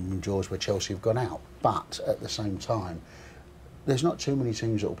some of them have been draws where Chelsea have gone out. But at the same time, there's not too many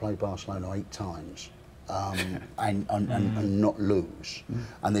teams that will play Barcelona 8 times and not lose.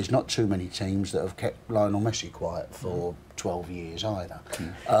 And there's not too many teams that have kept Lionel Messi quiet for 12 years either.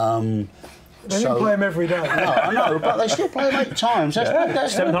 They didn't play him every day. No, I know, but they still play him 8 times.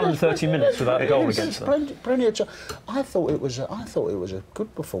 That's 730 minutes without a goal against them. Plenty of time. I thought it was a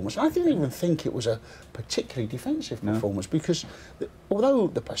good performance. I didn't even think it was a particularly defensive performance because although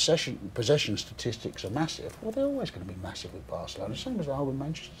the possession statistics are massive, well, they're always going to be massive with Barcelona, same as they are with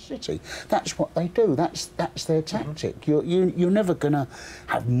Manchester City. That's what they do. That's their tactic. You're never going to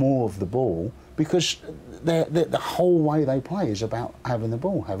have more of the ball because the whole way they play is about having the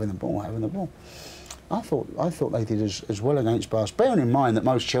ball. I thought they did as well against Barcelona. Bearing in mind that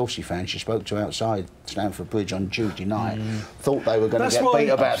most Chelsea fans you spoke to outside Stamford Bridge on Tuesday night thought they were going to get beat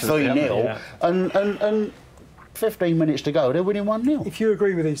about 3-0, and 15 minutes to go, they're winning 1-0. If you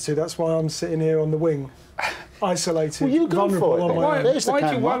agree with these two, that's why I'm sitting here on the wing, isolated, well, you go vulnerable for it, on my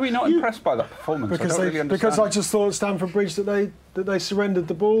own. Why are we not impressed by that performance? Because I just thought at Stamford Bridge that they surrendered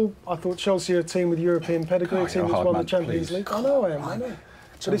the ball. I thought Chelsea are a team with European pedigree, a team that's won the Champions League. I know I am. I know.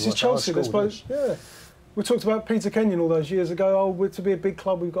 But this is Chelsea. They're supposed. Yeah. We talked about Peter Kenyon all those years ago. Oh, we're to be a big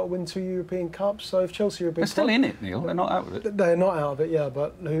club, we've got to win 2 European Cups. So if Chelsea are a big club... They're still in it, Neil. They're not out of it. They're not out of it, yeah.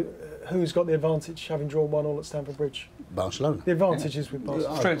 But who's got the advantage, having drawn 1-1 at Stamford Bridge? Barcelona. The advantage is with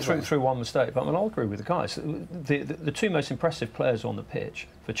Barcelona. Through one mistake. But I'll agree with the guys. The two most impressive players on the pitch,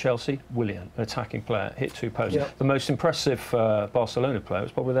 for Chelsea, Willian, an attacking player, hit 2 posts. Yep. The most impressive Barcelona player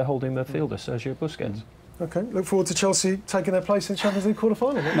was probably their holding midfielder, Sergio Busquets. OK, look forward to Chelsea taking their place in the Champions League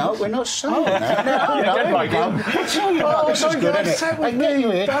quarter-final. No, we're not saying that. No, this is good, isn't it? I get you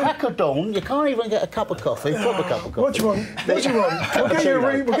here, crack of dawn, you can't even get a cup of coffee, proper cup of coffee. What do you want? What do you want? We'll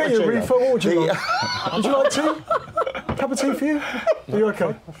get you a refill. What would you want? Would you like tea? Cup of tea for you? Are you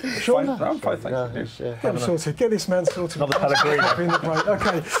OK? Shaun? I'm fine, thank you. Get him sorted. Get this man sorted. Another Pellegrino.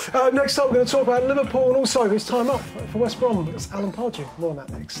 OK, next up we're going to talk about Liverpool and also it's time off for West Brom. It's Alan Pardew. More on that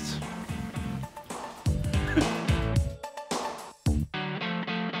next.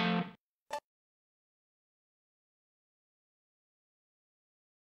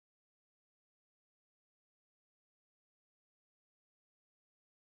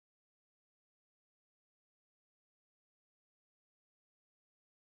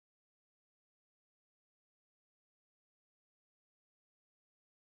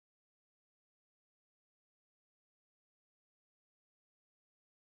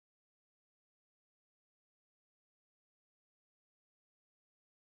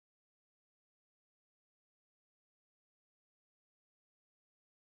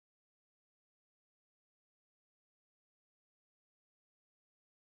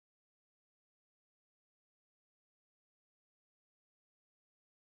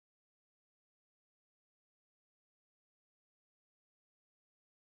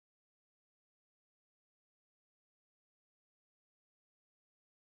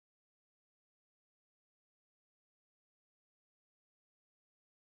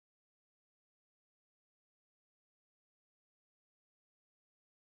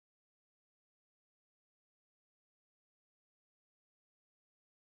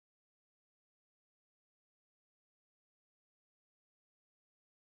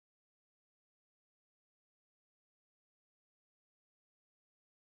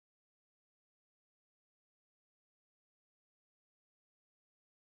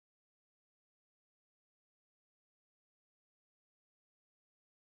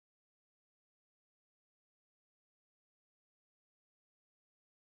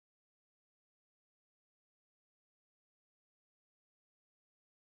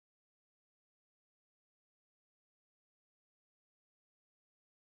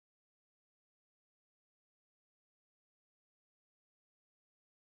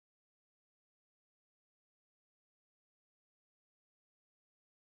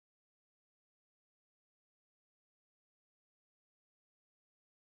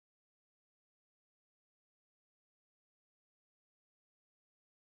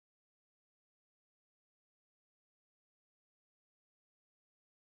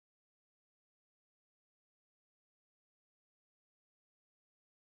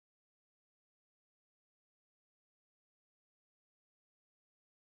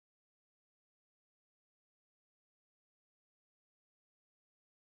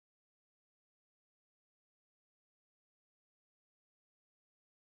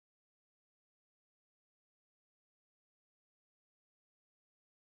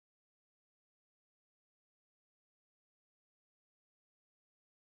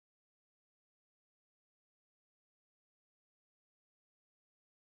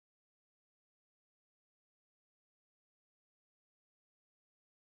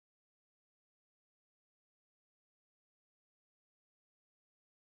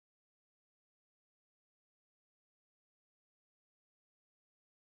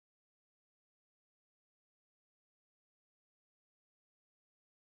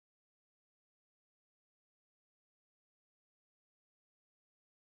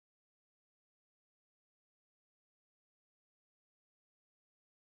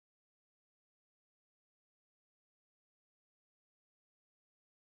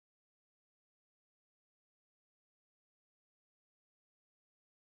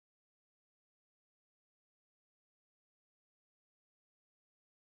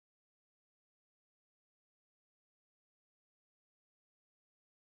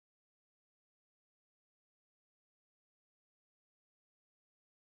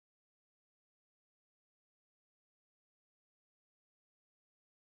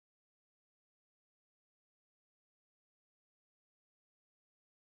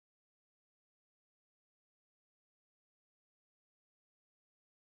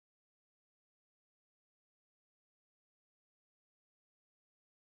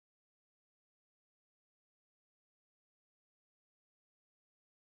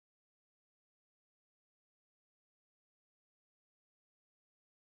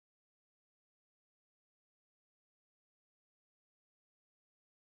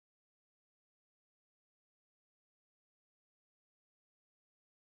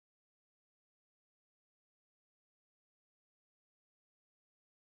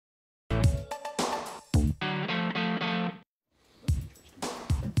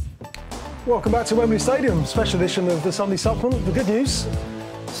 Welcome back to Wembley Stadium, special edition of the Sunday Supplement. The good news,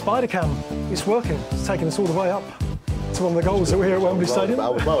 Spider-Cam, it's working. It's taking us all the way up to one of the goals that we're here at Wembley Stadium. I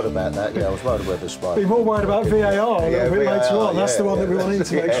was worried about that, yeah, I was worried about the spider. Be more worried about VAR a little bit later on. That's the one that we wanted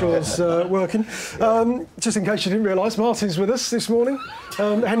to make sure is working. Just in case you didn't realise, Martin's with us this morning.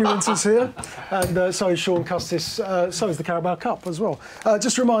 Henry Winter's here, and so is Shaun, Custis, so is the Carabao Cup as well.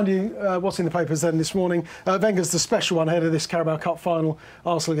 Just to remind you what's in the papers then this morning. Wenger's the special one ahead of this Carabao Cup final.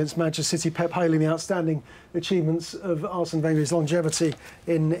 Arsenal against Manchester City. Pep hailing the outstanding achievements of Arsene Wenger's longevity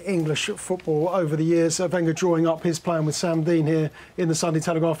in English football over the years. Wenger drawing up his plan with Sam Dean here in the Sunday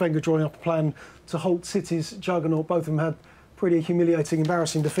Telegraph. Wenger drawing up a plan to halt City's juggernaut. Both of them had pretty humiliating,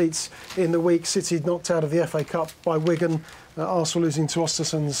 embarrassing defeats in the week. City knocked out of the FA Cup by Wigan. Arsenal losing to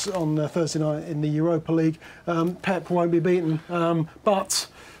Östersunds on Thursday night in the Europa League. Pep won't be beaten, but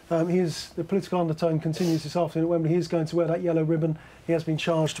the political undertone continues this afternoon at Wembley. He is going to wear that yellow ribbon. He has been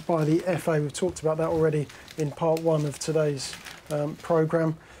charged by the FA. We've talked about that already in part one of today's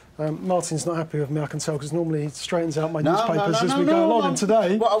programme. Martin's not happy with me, I can tell, because normally he straightens out my newspapers as we go along. And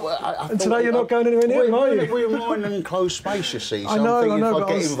today, you're not going anywhere near him, are you? We're more in an enclosed space, you see. So I know, if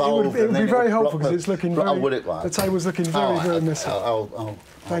I get involved, it would be very helpful because it's looking very. The table's looking very messy.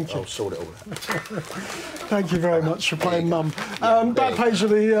 Thank you. I'll sort it all out. Thank you very much for playing mum. Back page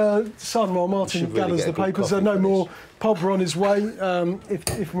of the Sun while Martin gathers the papers. No more Pogba on his way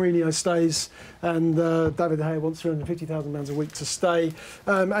if Mourinho stays, and David De Gea wants £350,000 a week to stay,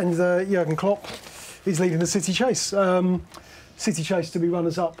 and Jurgen Klopp, he's leading the City chase. City chase to be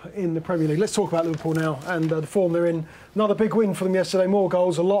runners-up in the Premier League. Let's talk about Liverpool now and the form they're in. Another big win for them yesterday. More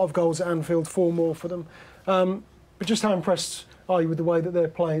goals, a lot of goals at Anfield, 4 more for them. But just how impressed are you with the way that they're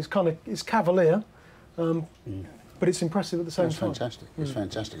playing? It's cavalier, but it's impressive at the same time. It's fantastic. It's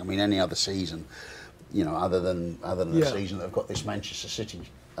fantastic. I mean, any other season, you know, other than the season that they've got this Manchester City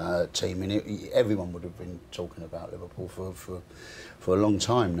team in, everyone would have been talking about Liverpool for a long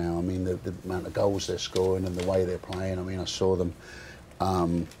time now. I mean, the amount of goals they're scoring and the way they're playing. I mean, I saw them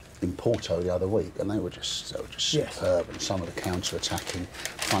in Porto the other week, and they were just superb. And some of the counter-attacking,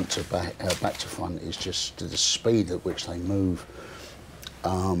 front to back to front, is just the speed at which they move,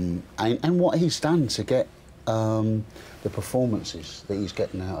 and what he's done to get the performances that he's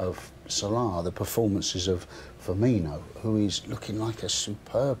getting out of Salah, the performances of Firmino, who is looking like a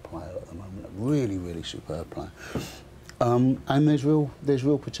superb player at the moment, a really, really superb player. And there's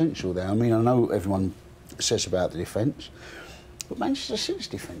real potential there. I mean, I know everyone says about the defence, but Manchester City's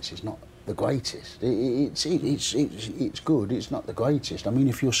defence is not the greatest. It's good. It's not the greatest. I mean,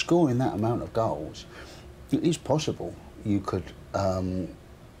 if you're scoring that amount of goals, it is possible you could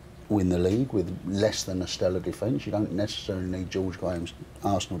win the league with less than a stellar defence. You don't necessarily need George Graham's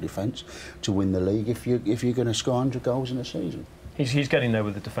Arsenal defence to win the league if you're going to score 100 goals in a season. He's getting there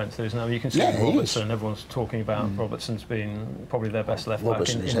with the defence, though, isn't he? You can see Robertson. Everyone's talking about Robertson's been probably their best left back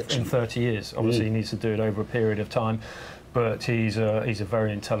in 30 years. Obviously, he needs to do it over a period of time. But he's a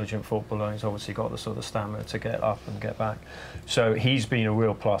very intelligent footballer. He's obviously got the sort of stamina to get up and get back. So he's been a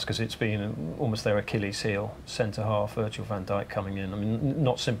real plus because it's been almost their Achilles heel. Centre half, Virgil van Dijk coming in. I mean,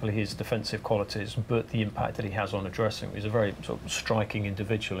 not simply his defensive qualities, but the impact that he has on a dressing room. He's a very sort of striking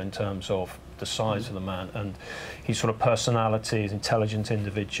individual in terms of the size of the man and his sort of personality, his intelligent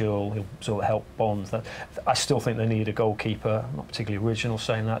individual. He'll sort of help bond. I still think they need a goalkeeper. I'm not particularly original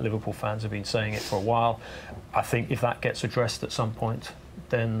saying that. Liverpool fans have been saying it for a while. I think if that gets addressed at some point,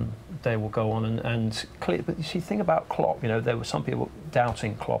 then they will go on and clear. But you see, the thing about Klopp, you know, there were some people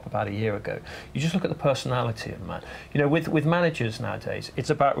doubting Klopp about a year ago. You just look at the personality of the man. You know, with managers nowadays, it's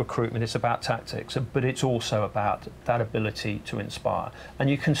about recruitment, it's about tactics, but it's also about that ability to inspire. And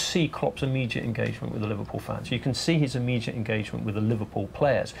you can see Klopp's immediate engagement with the Liverpool fans. You can see his immediate engagement with the Liverpool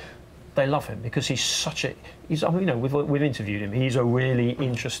players. They love him because he's such a. You know, we've interviewed him. He's a really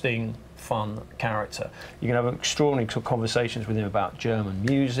interesting, fun character. You can have extraordinary conversations with him about German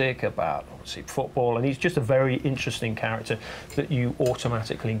music, about obviously football, and he's just a very interesting character that you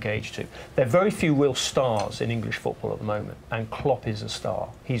automatically engage to. There are very few real stars in English football at the moment, and Klopp is a star.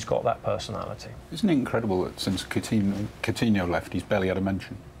 He's got that personality. Isn't it incredible that since Coutinho left, he's barely had a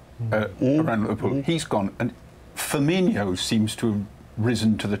mention around Liverpool? He's gone, and Firmino seems to have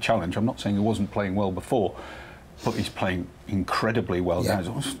risen to the challenge. I'm not saying he wasn't playing well before, but he's playing incredibly well now. It's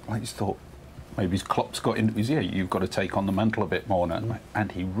almost like he's thought maybe his Klopp's got into his ear. You've got to take on the mantle a bit more now,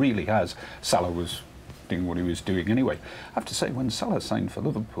 and he really has. Salah was doing what he was doing anyway. I have to say, when Salah signed for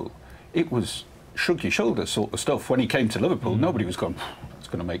Liverpool, it was shrug your shoulders sort of stuff. When he came to Liverpool, nobody was going, it's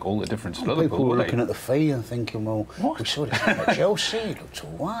going to make all the difference to Liverpool. People were looking at the fee and thinking, well, we saw this at Chelsea, he looked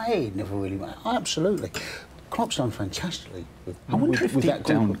all right, never really. Absolutely. Klopp's done fantastically. I wonder if with deep that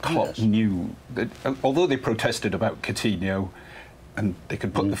down group of Klopp players. knew that, although they protested about Coutinho and they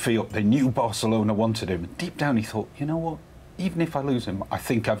could put the fee up, they knew Barcelona wanted him. Deep down he thought, you know what, even if I lose him, I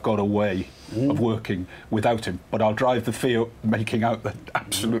think I've got a way of working without him, but I'll drive the fee up, making out that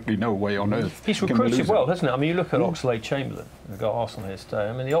absolutely no way on earth. He's recruited well, hasn't it? I mean, you look at Oxlade-Chamberlain, we've got Arsenal here today.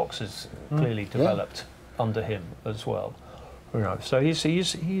 I mean, the Ox has clearly developed under him as well. You know, so he's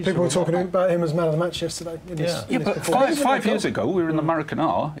People were talking about him as man of the match yesterday. But 5 years ago, we were in the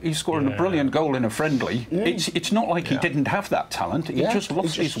Maracanã. He's scoring a brilliant goal in a friendly. It's not like he didn't have that talent. He just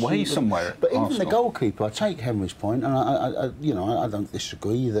lost his way somewhere. But even the goalkeeper, I take Henry's point, and I don't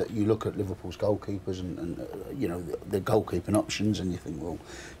disagree that you look at Liverpool's goalkeepers and you know the goalkeeping options, and you think, well,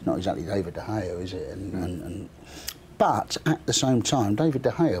 not exactly David De Gea, is it? But at the same time, David De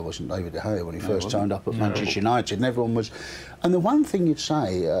Gea wasn't David De Gea when he first turned up at Manchester United, and everyone was. And the one thing you'd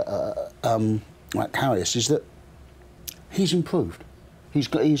say, like Karius, is that he's improved. He's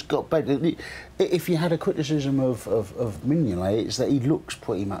got better. If you had a criticism of Mignolet, it's that he looks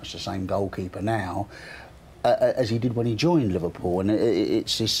pretty much the same goalkeeper now as he did when he joined Liverpool, and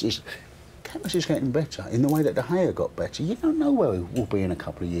Karius is getting better in the way that De Gea got better. You don't know where he will be in a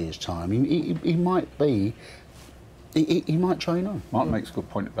couple of years' time. He might be. He might train on. Martin makes a good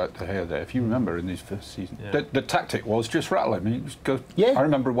point about De Gea there. If you remember in his first season, the tactic was just rattle him. He just go. I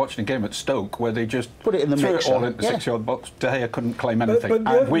remember watching a game at Stoke where they just put it in the threw mixer. it all into the 6-yard box. De Gea couldn't claim anything,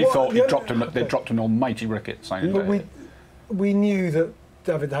 and we thought they dropped an almighty ricket signing. But we knew that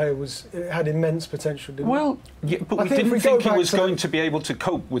David De Gea had immense potential, didn't we? Well, but we didn't think he was going to be able to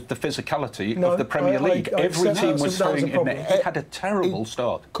cope with the physicality of the Premier League. Every team was throwing in there. He had a terrible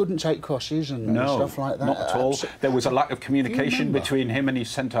start. Couldn't take crosses and stuff like that. Not at all. There was a lack of communication between him and his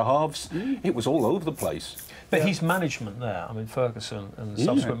centre halves. It was all over the place. But his management there, I mean, Ferguson and the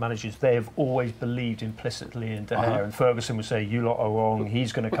subsequent managers, they have always believed implicitly in De Gea. And Ferguson would say, "You lot are wrong.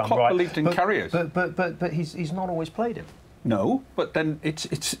 He's going to come Klopp right." believed in Carriers. But he's not always played him. No, but then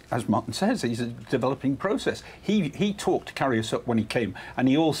it's as Martin says, he's a developing process. He talked Karius up when he came, and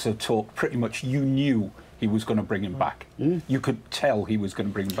he also talked pretty much. You knew he was going to bring him back. You could tell he was going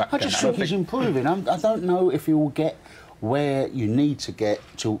to bring him back. I just think he's improving. I don't know if he will get where you need to get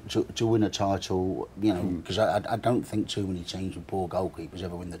to win a title. You know, because I don't think too many teams with poor goalkeepers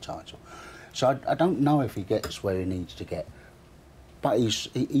ever win the title. So I don't know if he gets where he needs to get. But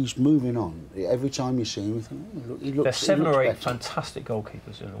he's moving on. Every time you see him, you think, oh, he looks. There's 7 or 8 better. fantastic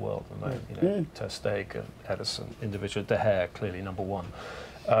goalkeepers in the world at the moment. You know, Ter Stegen, Ederson, individual. De Gea clearly number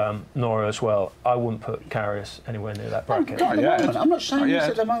 1. Nora as well. I wouldn't put Karius anywhere near that bracket. I'm not saying this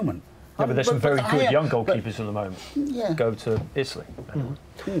at the moment. Yeah, but there's some very good young goalkeepers at the moment. Go to Italy.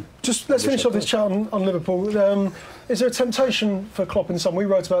 Just let's finish off this chat on Liverpool. Is there a temptation for Klopp in some? We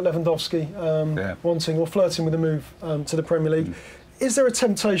wrote about Lewandowski wanting or flirting with a move to the Premier League. Is there a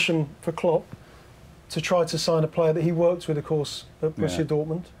temptation for Klopp to try to sign a player that he worked with, of course, at Borussia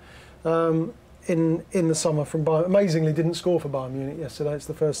Dortmund in the summer from Bayern? Amazingly, didn't score for Bayern Munich yesterday. It's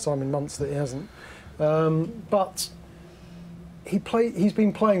the first time in months that he hasn't. But he's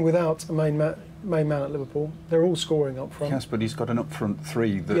been playing without a main man at Liverpool. They're all scoring up front. Yes, but he's got an up front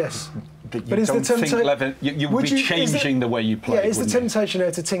 3 that, that you but don't think you would be changing the way you play. Yeah, is the temptation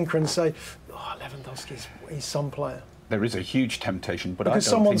there to tinker and say, oh, Lewandowski's he's some player? There is a huge temptation, but because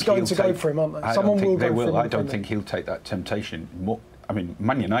I don't someone's think going to go for him, aren't they? Someone will go for him. I don't think he'll take that temptation. I mean,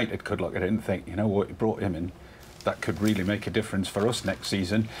 Man United could look at it and think, you know what, he brought him in. That could really make a difference for us next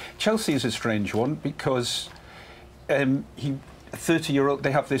season. Chelsea is a strange one because 30-year-old,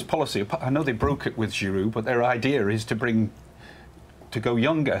 they have this policy. I know they broke it with Giroud, but their idea is to go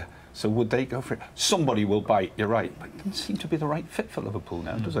younger. So would they go for it? Somebody will bite, you're right. But it doesn't seem to be the right fit for Liverpool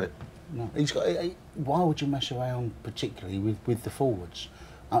now, does it? No. Why would you mess around particularly with the forwards?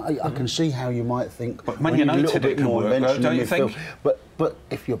 I can see how you might think. But Man United it can work, don't you think? But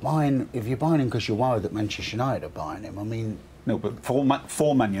if you're buying him because you're worried that Manchester United are buying him, I mean. No, but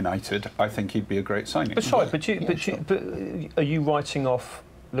for Man United, I think he'd be a great signing. But sorry, but are you writing off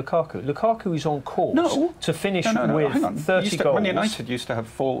Lukaku? Lukaku is on course to finish with 30 goals. Man United used to have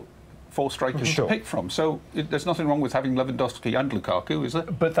four strikers to pick from, so there's nothing wrong with having Lewandowski and Lukaku, is there?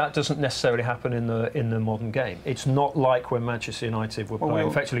 But that doesn't necessarily happen in the modern game. It's not like when Manchester United were playing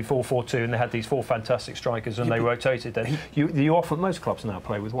effectively 4-4-2 and they had these 4 fantastic strikers and they rotated. Then you often most clubs now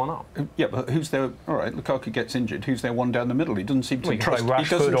play with 1 up. Yeah, but who's there? All right, Lukaku gets injured. Who's there? 1 down the middle. He doesn't seem to trust.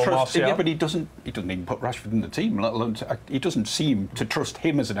 Rashford or Martial. Yeah, but he doesn't even put Rashford in the team. Let alone he doesn't seem to trust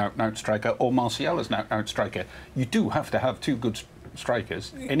him as an out-and-out striker or Martial as an out-and-out striker. You do have to have 2 good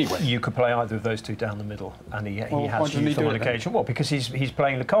strikers anyway. You could play either of those two down the middle, and he Why has doesn't he used them do on it then? occasion. Well, because he's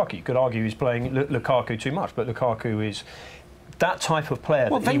playing Lukaku. You could argue he's playing Lukaku too much, but Lukaku is that type of player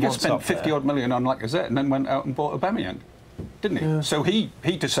Well, that he Wenger wants spent up there. 50 odd million on Lacazette and then went out and bought Aubameyang, didn't he? Yeah. So he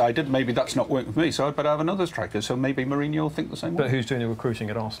decided maybe that's not working for me, so I'd better have another striker. So maybe Mourinho will think the same way. But who's doing the recruiting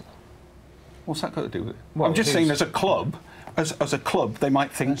at Arsenal? What's that got to do with it? Well, I'm just saying, as a club, as a club, they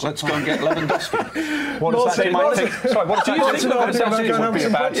might think, let's go and get Lewandowski. What does that mean? Sorry, what does that mean? Would be a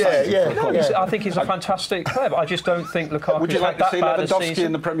bad sign for a club. I think he's a fantastic player, but I just don't think Lukaku. Would you like to see Lewandowski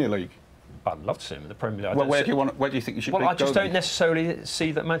in the Premier League? I'd love to see him in the Premier League. Well, where do you think you should Well, go? I just don't necessarily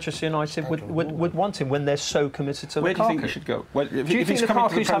see that Manchester United would want him when they're so committed to Lukaku. Where do you think he should go? Well, do you think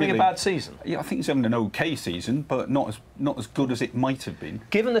Lukaku's having a bad season? Yeah, I think he's having an OK season, but not as good as it might have been.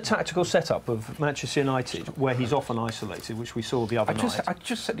 Given the tactical setup of Manchester United, where he's often isolated, which we saw the other night. I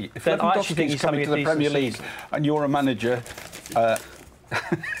just said, if then I actually think Lewandowski's he's coming having to the Premier League and you're a manager,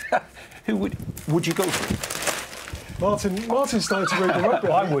 who would you go for? Martin started to read the rugby.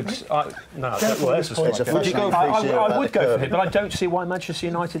 I would. No, Would you go for I would go for him, but I don't see why Manchester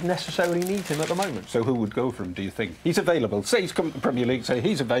United necessarily need him at the moment. So who would go for him, do you think? He's available. Say he's coming to the Premier League, say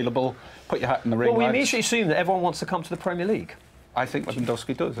he's available, put your hat in the ring. Well, we lads. immediately assume that everyone wants to come to the Premier League. I think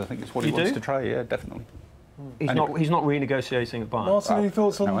Lewandowski does. I think it's what he wants to try, yeah, definitely. He's not renegotiating at Bayern. Martin, any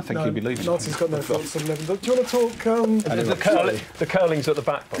thoughts on? No, I think he'll be leaving. Martin's got no thoughts on Lewandowski. Do you want to talk? The curling's at the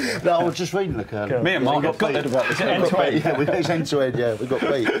back, by the way. No, I was just reading the curling. Me and Mark got beat. Is it end-to-end? Yeah, it's end-to-end, yeah. We got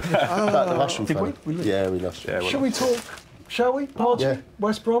beat. Like the Russian fella. Yeah, we lost. Yeah, Shall we talk? Shall we? Pardew, Yeah.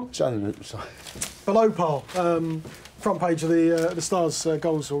 West Brom? Below par. Front page of the Stars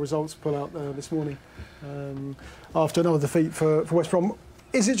goals or results put out this morning after another defeat for West Brom.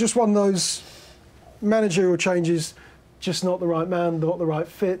 Is it just one of those managerial changes, just not the right man, not the right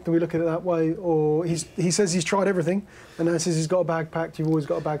fit? Do we look at it that way? Or he says he's tried everything and now says he's got a bag packed. You've always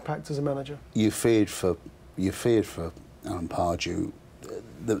got a bag packed as a manager. You feared for Pardew.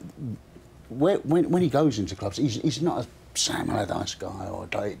 When he goes into clubs, he's not a Sam Allardyce guy or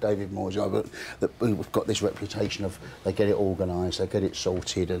David Moyes guy, but we've got this reputation of they get it organised, they get it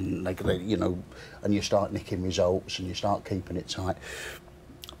sorted, and and you start nicking results and you start keeping it tight.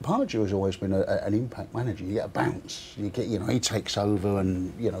 Pardew has always been an impact manager. You get a bounce. You get, he takes over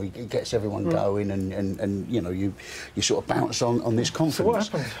and he gets everyone going, and you sort of bounce on this confidence. So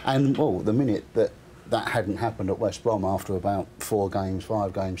what happened? And well, the minute that hadn't happened at West Brom, after about 4 games,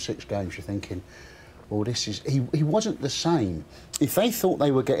 5 games, 6 games, you're thinking, well, this is he wasn't the same. If they thought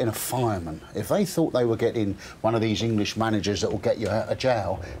they were getting a fireman, if they thought they were getting one of these English managers that will get you out of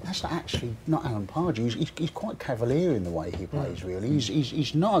jail, that's actually not Alan Pardew. He's quite cavalier in the way he plays, really.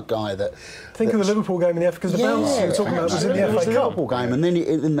 He's not a guy that... Think of the Liverpool game in the FA, because the bounce you were talking about was in the FA Cup. Liverpool game, and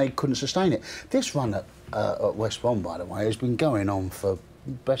then they couldn't sustain it. This run at West Brom, by the way, has been going on for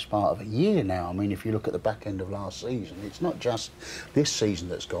best part of a year now. I mean, if you look at the back end of last season, it's not just this season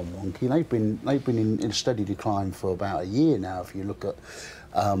that's gone wonky. They've been in a steady decline for about a year now. If you look at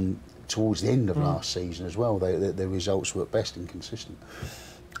towards the end of last season as well, their results were at best inconsistent.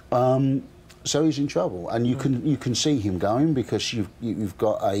 So he's in trouble, and you can see him going, because you've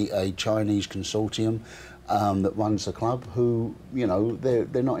got a Chinese consortium that runs the club, who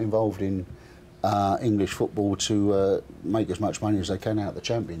they're not involved in English football to make as much money as they can out of the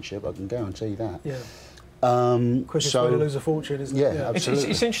Championship. I can guarantee that. Yeah. Quickest way to lose a fortune, isn't it? Yeah, absolutely.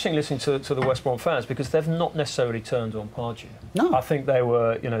 It's interesting listening to the West Brom fans, because they've not necessarily turned on Pardew. No. I think they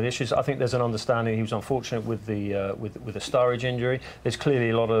were, the issues. I think there's an understanding he was unfortunate with the Sturridge injury. There's clearly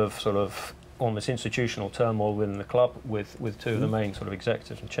a lot of sort of almost institutional turmoil within the club, with 2 of the main sort of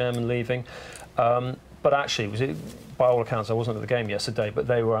executives and chairman leaving. But actually, by all accounts, I wasn't at the game yesterday, but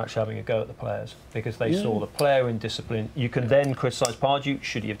they were actually having a go at the players, because they saw the player in discipline. You can then criticise Pardew.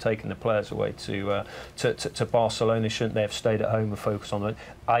 Should he have taken the players away to Barcelona? Shouldn't they have stayed at home and focused on it?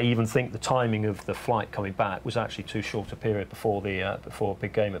 I even think the timing of the flight coming back was actually too short a period before a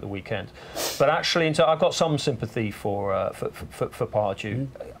big game at the weekend. But actually, I've got some sympathy for Pardew.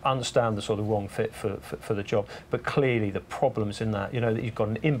 Understand the sort of wrong fit for the job, but clearly the problems in that, that you've got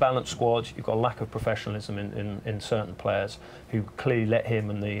an imbalanced squad, you've got a lack of professionalism in certain players who clearly let him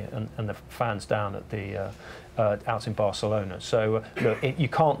and the fans down at the out in Barcelona. So look, you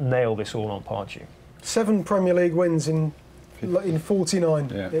can't nail this all on Pardew. 7 Premier League wins in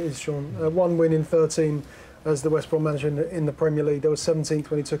 49. It is, Shaun. 1 win in 13 as the West Brom manager in the Premier League. There was 17th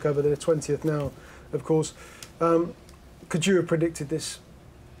when he took over. They're 20th now, of course. Could you have predicted this?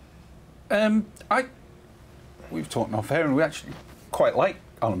 We've talked off air, and we actually quite like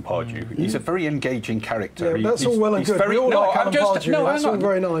Alan Pardew. He's a very engaging character. Yeah, that's all well and good. We all like Alan Pardew. That's all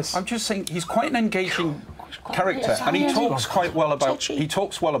very nice. I'm just saying he's quite an engaging character, and he talks quite well about. Touchy. He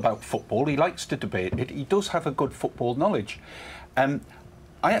talks well about football. He likes to debate it. He does have a good football knowledge. I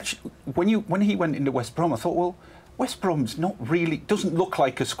actually, when he went into West Brom, I thought, well, West Brom's not really doesn't look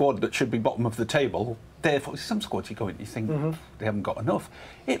like a squad that should be bottom of the table. Therefore, some squads you go in, you think they haven't got enough.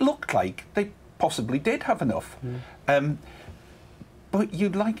 It looked like they possibly did have enough. But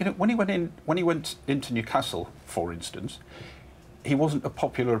you'd like it when he went into Newcastle, for instance. He wasn't a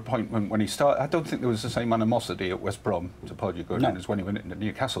popular appointment when he started. I don't think there was the same animosity at West Brom to Podgy going in as when he went into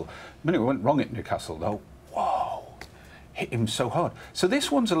Newcastle. The minute it went wrong at Newcastle, though, whoa, hit him so hard. So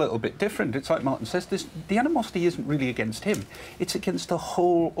this one's a little bit different. It's like Martin says, the animosity isn't really against him. It's against the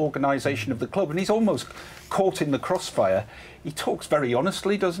whole organisation of the club. And he's almost caught in the crossfire. He talks very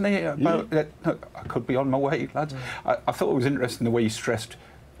honestly, doesn't he, about I could be on my way, lads. I thought it was interesting the way he stressed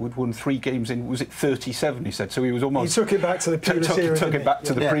we'd won 3 games in, was it 37, he said, so he was almost... He took it back to the previous era. Took it back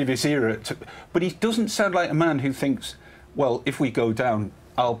to the previous era. But he doesn't sound like a man who thinks, well, if we go down,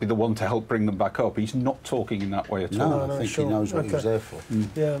 I'll be the one to help bring them back up. He's not talking in that way at all. No, I think he knows what he was there for.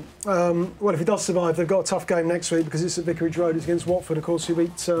 Yeah. Well, if he does survive, they've got a tough game next week because it's at Vicarage Road. It's against Watford, of course, who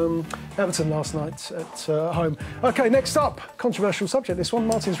beat Everton last night at home. OK, next up, controversial subject, this one.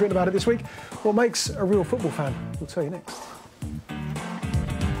 Martin's written about it this week. What makes a real football fan? We'll tell you next.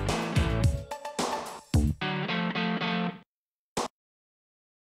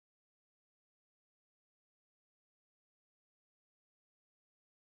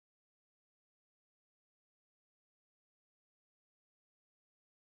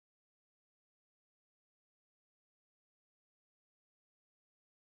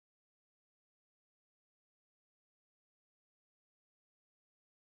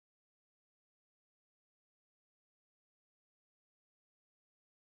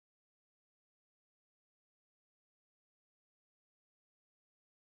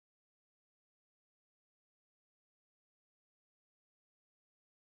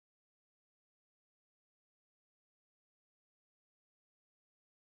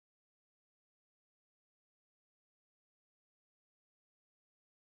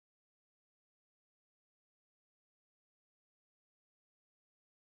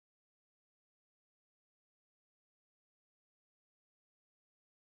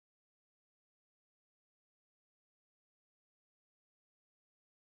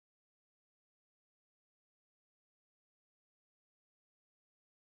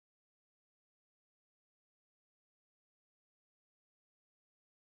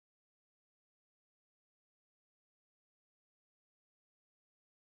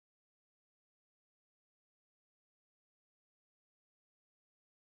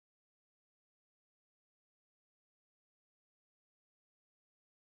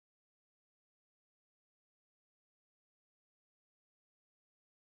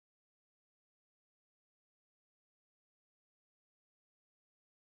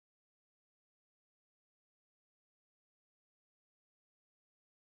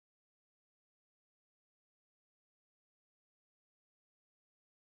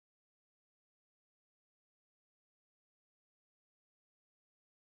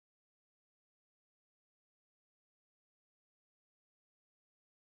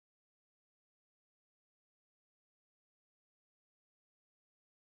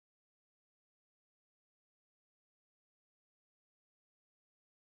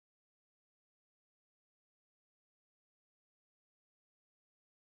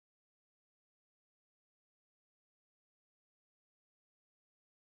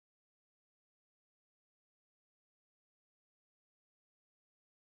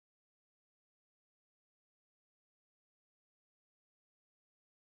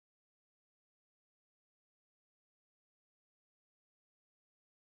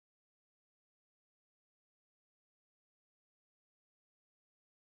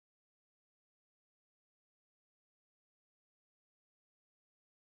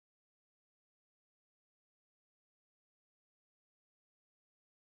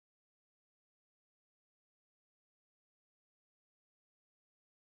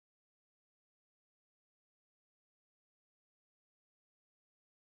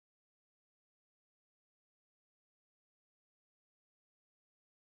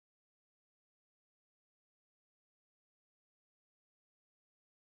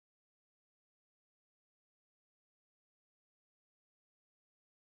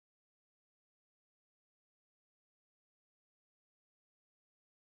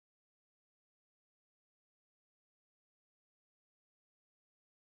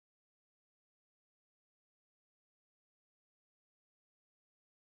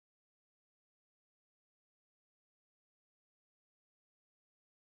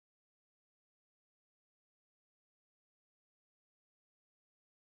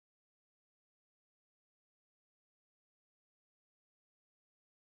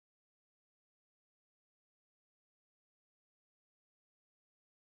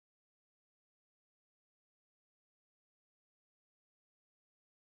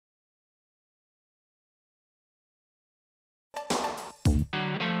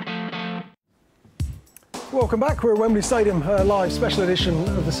 Welcome back. We're at Wembley Stadium, live special edition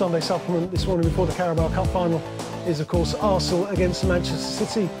of the Sunday Supplement. This morning before the Carabao Cup Final is, of course, Arsenal against Manchester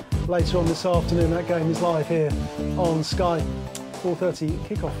City. Later on this afternoon, that game is live here on Sky. 4:30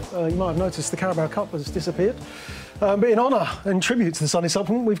 kickoff. You might have noticed the Carabao Cup has disappeared. But in honour and tribute to the Sunday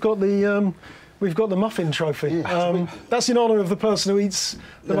Supplement, we've got the muffin trophy. That's in honour of the person who eats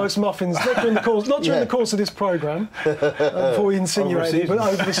the most muffins, not during the course of this programme, before we insinuate it, but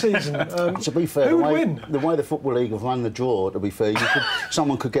over the season. To be fair, who would win? The way the Football League have run the draw, to be fair,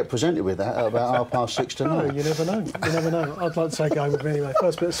 someone could get presented with that at about 6:30 tonight. Oh, you never know. You never know. I'd like to take it home with me anyway.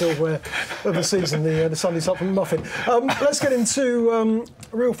 First bit of silverware of the season, the Sunday Supplement muffin. Let's get into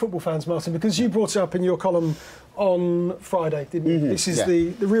real football fans, Martin, because you brought it up in your column on Friday, didn't you? This is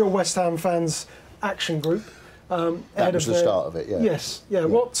the real West Ham fans action group. That was the start of it, yeah. Yes, yeah.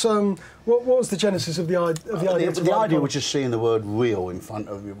 What was the genesis of the idea? The idea was just seeing the word "real" in front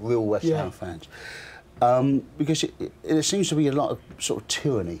of real West Ham fans, because it seems to be a lot of sort of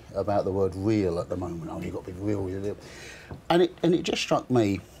tyranny about the word "real" at the moment. Oh, you've got to be real, and it just struck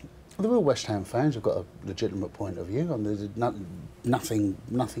me. The real West Ham fans have got a legitimate point of view, and there's nothing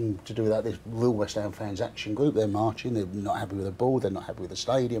to do with that. This real West Ham fans action group, they're marching, they're not happy with the ball, they're not happy with the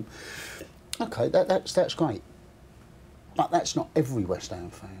stadium. OK, that's great. But that's not every West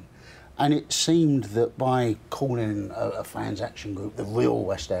Ham fan. And it seemed that by calling a fans action group the real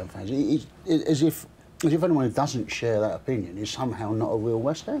West Ham fans, as if anyone who doesn't share that opinion is somehow not a real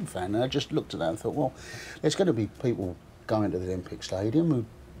West Ham fan. And I just looked at that and thought, well, there's going to be people going to the Olympic Stadium who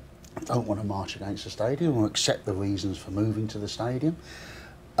don't want to march against the stadium or accept the reasons for moving to the stadium.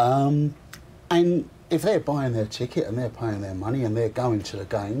 And if they're buying their ticket and they're paying their money and they're going to the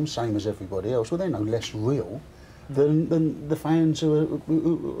game, same as everybody else, well, they're no less real than the fans who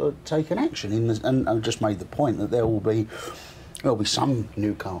are taking action. And I just made the point that there'll be some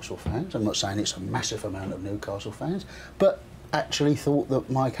Newcastle fans. I'm not saying it's a massive amount of Newcastle fans, but actually thought that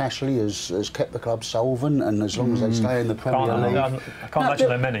Mike Ashley has kept the club solvent, and as long as they stay in the Premier League... I can't imagine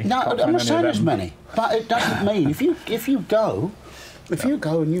there are many. No, I'm not saying there's many, but it doesn't mean if you go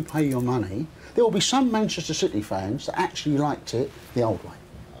and you pay your money, there will be some Manchester City fans that actually liked it the old way.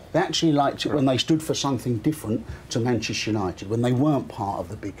 They actually liked it when they stood for something different to Manchester United, when they weren't part of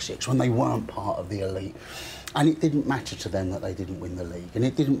the Big Six, when they weren't part of the elite. And it didn't matter to them that they didn't win the league, and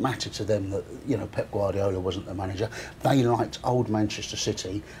it didn't matter to them that Pep Guardiola wasn't the manager. They liked old Manchester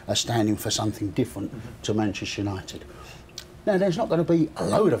City as standing for something different to Manchester United. Now, there's not going to be a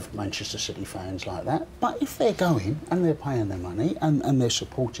load of Manchester City fans like that, but if they're going and they're paying their money and they're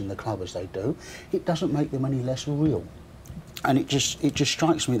supporting the club as they do, it doesn't make them any less real. And it just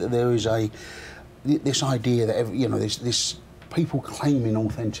strikes me that there is this idea that this people claiming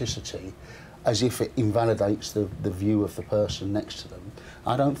authenticity as if it invalidates the view of the person next to them,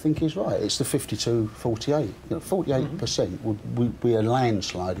 I don't think is right. It's the 52-48. 48% would be a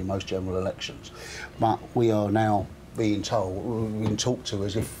landslide in most general elections, but we are now being talked to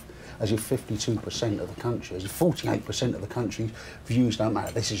as if 52% of the country, as if 48% of the country's views don't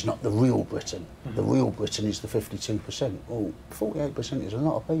matter. This is not the real Britain. The real Britain is the 52%. Well, 48% is a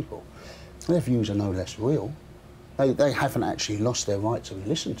lot of people. Their views are no less real. They haven't actually lost their right to be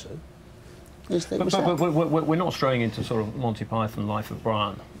listened to. But we're not straying into sort of Monty Python, Life of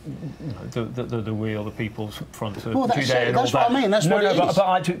Brian, the real, the People's Front of Judea and all that. That's what I mean. That's what it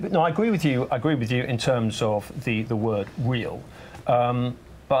is. But I agree with you. I agree with you in terms of the word real.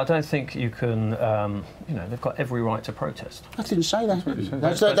 But I don't think you can, they've got every right to protest. I didn't say that.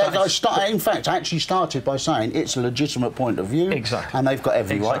 In fact, I actually started by saying it's a legitimate point of view. Exactly. And they've got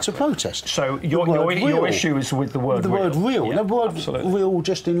every right to protest. So your issue is with the word real. The word real. Yeah, the word absolutely. real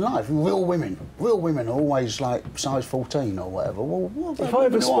just in life. Real women. Real women are always like size 14 or whatever. Well, if I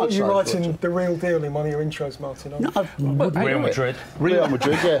ever spot you writing the real deal in one of your intros, Martin, Real Madrid. Real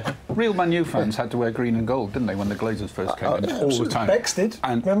Madrid, yeah. Real Man U fans had to wear green and gold, didn't they, when the Glazers first came in? All the time. Bex did.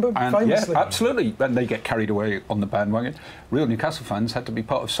 Remember, famously. Yeah, absolutely. And they get carried away on the bandwagon. Real Newcastle fans had to be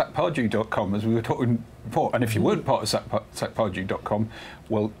part of sackpardew.com, as we were talking before. And if you weren't part of sackpardew.com,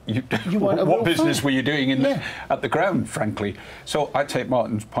 well, what business were you doing at the ground, frankly? So I take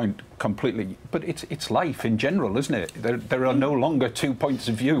Martin's point completely. But it's life in general, isn't it? There are no longer two points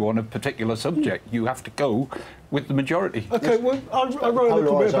of view on a particular subject. You have to go with the majority. OK, well, I wrote a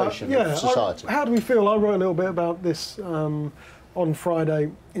little bit about... society. How do we feel? I wrote a little bit about this on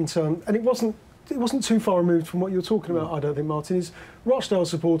Friday and it wasn't too far removed from what you're talking about, I don't think, Martin. Is Rochdale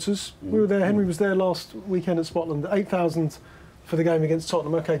supporters. We were there, Henry was there last weekend at Scotland, 8,000 for the game against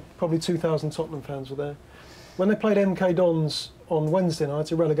Tottenham. OK, probably 2,000 Tottenham fans were there. When they played MK Dons on Wednesday night,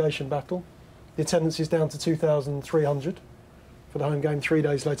 it's a relegation battle, the attendance is down to 2,300 for the home game 3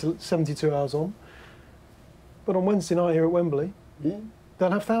 days later, 72 hours on. but on Wednesday night here at Wembley,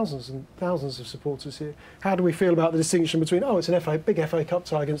 they'll have thousands and thousands of supporters here. How do we feel about the distinction between, oh, it's an big FA Cup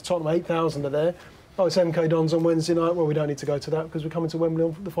tie against Tottenham, 8,000 are there. Oh, it's MK Dons on Wednesday night. Well, we don't need to go to that because we're coming to Wembley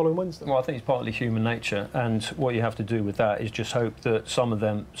on the following Wednesday. Well, I think it's partly human nature, and what you have to do with that is just hope that some of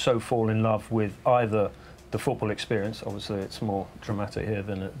them so fall in love with either the football experience, obviously it's more dramatic here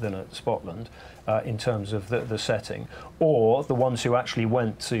than at Scotland, in terms of the setting, or the ones who actually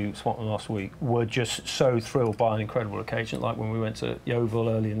went to Scotland last week were just so thrilled by an incredible occasion, like when we went to Yeovil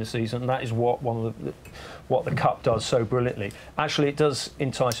early in the season. That is what what the Cup does so brilliantly. Actually, it does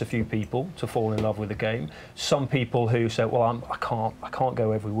entice a few people to fall in love with the game. Some people who say, well, I can't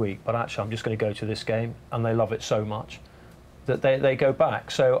go every week, but actually I'm just going to go to this game, and they love it so much that they go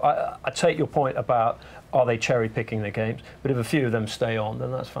back. So I take your point about, are they cherry-picking their games? But if a few of them stay on,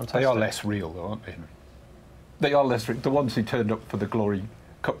 then that's fantastic. They are less real, though, aren't they? They are less real. The ones who turned up for the Glory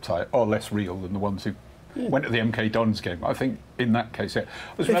Cup tie are less real than the ones who went to the MK Dons game. I think in that case, yeah.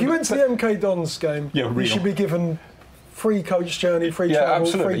 If you went to the MK Dons game, you should be given free coach journey, free travel,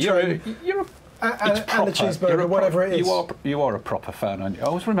 absolutely. free train, and a cheeseburger, whatever it is. You are a proper fan, aren't you? I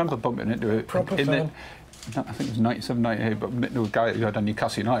always remember bumping into it. Proper fan. I think it was 97, 98, but there was a guy who had a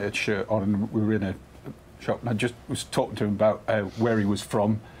Newcastle United shirt on, and we were in a shop, and I just was talking to him about where he was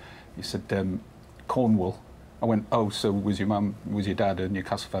from. He said, Cornwall. I went, oh, so was your dad a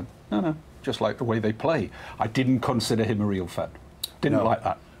Newcastle fan? No, just like the way they play. I didn't consider him a real fan. Didn't like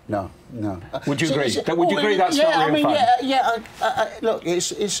that. No. Would you agree? Would you agree that's not a real fan? Look,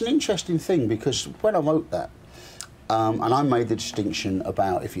 it's an interesting thing, because when I wrote that, and I made the distinction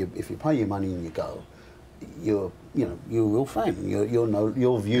about if you pay your money and you go, you're a real fan.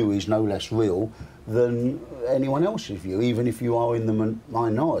 Your view is no less real than anyone else's view. Even if you are in the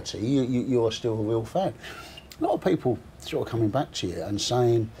minority, you are still a real fan. A lot of people sort of coming back to you and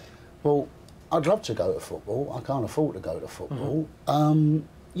saying, well, I'd love to go to football, I can't afford to go to football,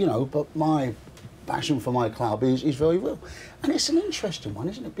 but my passion for my club is very real. And it's an interesting one,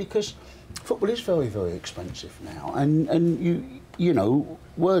 isn't it? Because football is very, very expensive now, and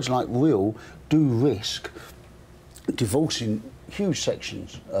words like real do risk divorcing huge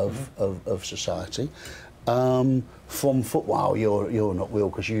sections of society from football. You're not real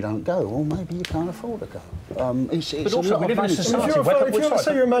because you don't go. Well, maybe you can't afford to go. It's also, we live in a society. If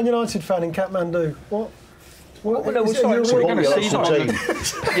you're a Man United fan in Kathmandu, You're going to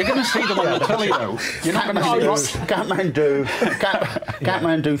see them on the telly, though. You're not going to see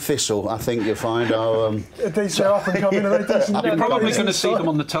Kathmandu Thistle, I think you'll find. They're up and coming. You're probably going to see them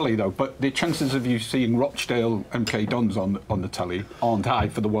on the telly, though, but the chances of you seeing Rochdale MK Dons on the telly aren't high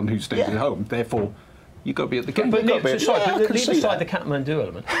for the one who stays at home. Therefore, you've got to be at the game. But leave aside the Kathmandu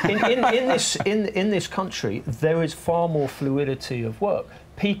element. In this country, there is far more fluidity of work.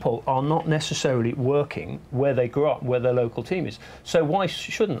 People are not necessarily working where they grew up, where their local team is. So why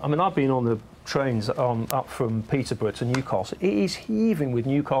shouldn't? I mean, I've been on the trains up from Peterborough to Newcastle. It is heaving with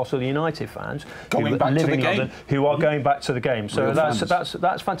Newcastle United fans going back to the game, London, who are going back to the game. So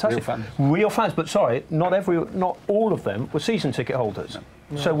that's fantastic. Real fans, but sorry, not all of them were season ticket holders.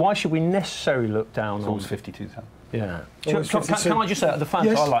 No. So why should we necessarily look down on 52,000? Yeah. Can I just say the fans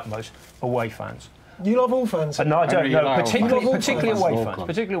I like most away fans. You love all fans? No, I don't. No, particularly away fans.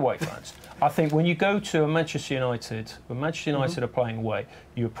 Particularly away fans. I think when you go to Manchester United, when Manchester United are playing away,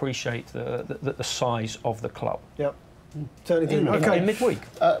 you appreciate the size of the club. Yep. Totally do. In midweek.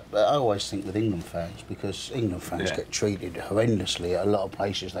 I always think with England fans, because England fans get treated horrendously at a lot of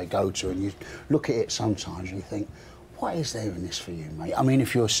places they go to, and you look at it sometimes and you think, what is there in this for you, mate? I mean,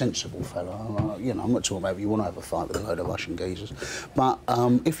 if you're a sensible fellow, I'm not talking about if you want to have a fight with a load of Russian geezers, but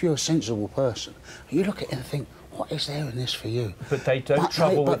if you're a sensible person, you look at it and think, what is there in this for you? But they don't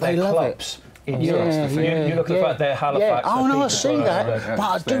travel with their clubs. In Europe. You look at the fact they're Halifax. Oh no, I see that, but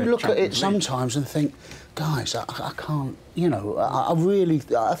I do look at it sometimes and think, guys, I can't.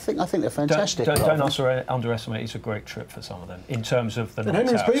 I think they're fantastic. Don't underestimate. It's a great trip for some of them in terms of the. And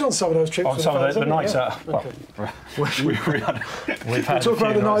Henry's been on some of those trips. On some of the nights out. We'll talk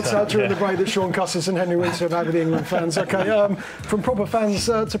about the nights out during the break that Shaun, Custis and Henry Winter have had with the England fans. Okay, from proper fans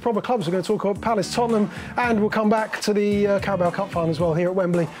to proper clubs, we're going to talk about Palace, Tottenham, and we'll come back to the Carabao Cup final as well here at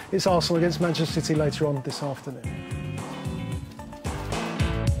Wembley. It's Arsenal against Manchester City later on this afternoon.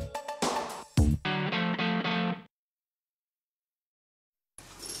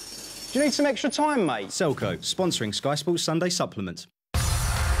 Do you need some extra time, mate? Selco, sponsoring Sky Sports Sunday Supplement.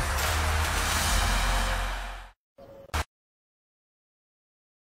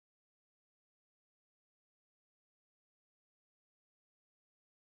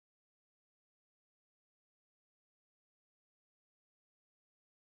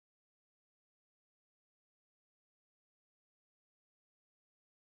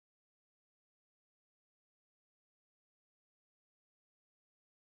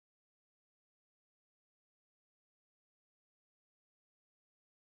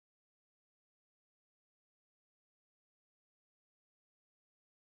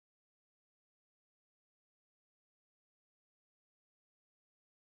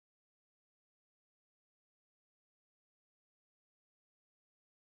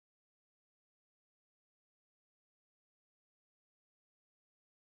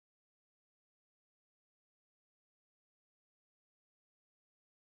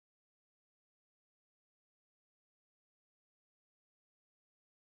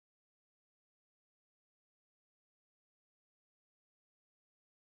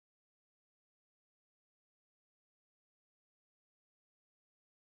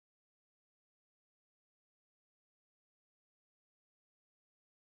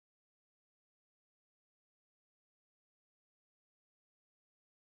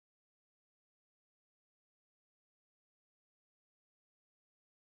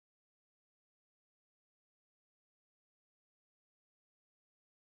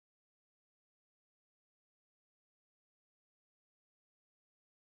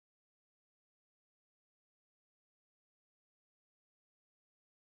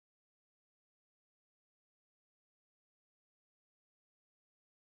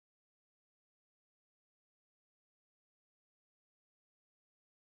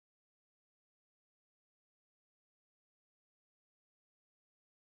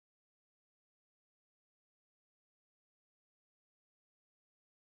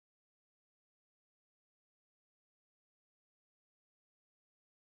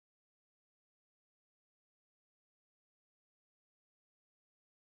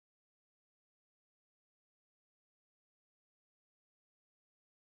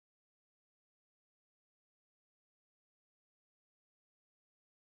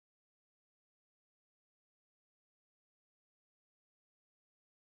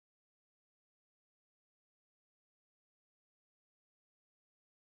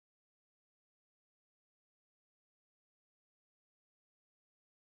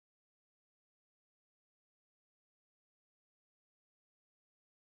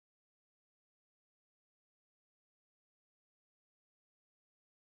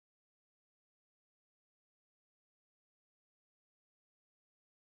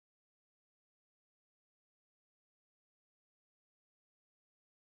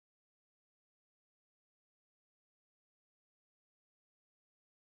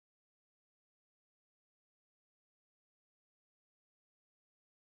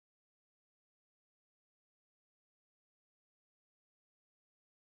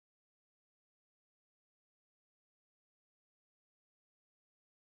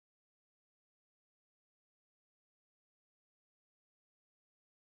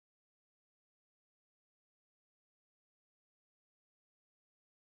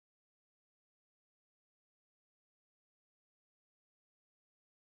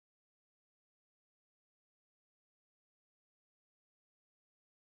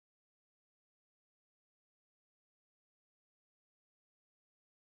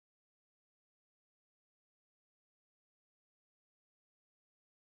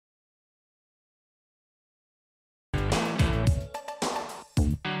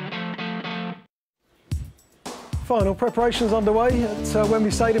 final. Preparations underway at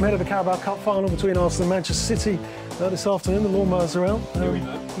Wembley Stadium ahead of the Carabao Cup final between Arsenal and Manchester City this afternoon. The lawnmowers are out.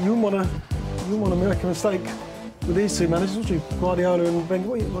 You wouldn't want to make a mistake with these two managers, would you? Guardiola and Wenger.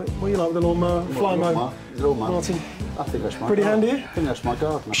 What you like with the lawnmower? Fly mode? Martin. I think that's my Pretty garden. handy? I think that's my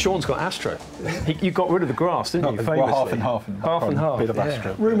garden. Sean's got Astro. You got rid of the grass, didn't you? Well, half and half. Half and half. Bit of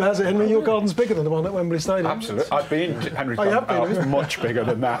Astro. Rumour has it, Henry, your garden's bigger than the one at Wembley Stadium. Absolutely. I've been to Henry's Oh, you have garden. been, Oh, much bigger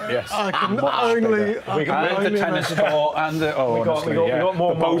than that, yes. I can Much only... bigger. I can And only the tennis imagine. court and the... Oh, we got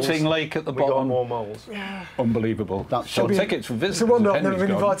more the moles. boating lake at the We bottom. got more moles. Unbelievable. Sell tickets for visitors. It's a wonder at I've never Henry's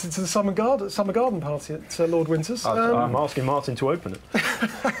been garden. invited to the summer garden party at Lord Winter's. I'm asking Martin to open it.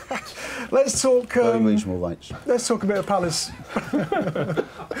 Let's talk... Very reasonable rates. Let's talk a bit of Palace.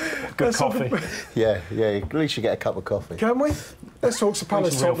 Good coffee. Yeah, at least you get a cup of coffee. Can we? Let's talk some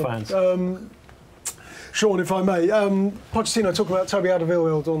Palace. Some real fans. Sean, if I may, Pochettino talking about Toby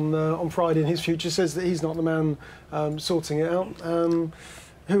Alderweireld on Friday, and his future says that he's not the man sorting it out.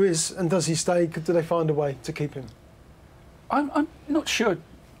 Who is, and does he stay? Do they find a way to keep him? I'm not sure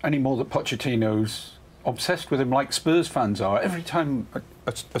anymore that Pochettino's obsessed with him like Spurs fans are. Every time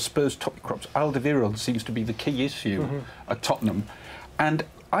a Spurs topic crops, Alderweireld seems to be the key issue at Tottenham. And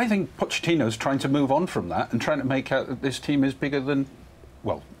I think Pochettino's trying to move on from that and trying to make out that this team is bigger than,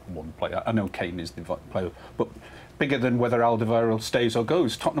 well, one player. I know Kane is the player, but bigger than whether Alderweireld stays or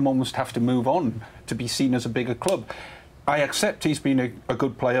goes. Tottenham almost have to move on to be seen as a bigger club. I accept he's been a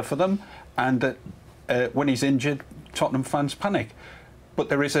good player for them, and that when he's injured, Tottenham fans panic. But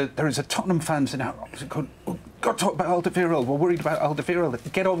there is a Tottenham fans in our going, oh, got to talk about Alderweireld. We're worried about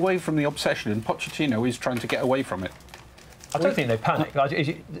Alderweireld. Get away from the obsession, and Pochettino is trying to get away from it. I don't think they panic.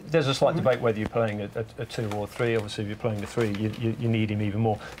 There's a slight debate whether you're playing a 2 or 3. Obviously, if you're playing the 3, you need him even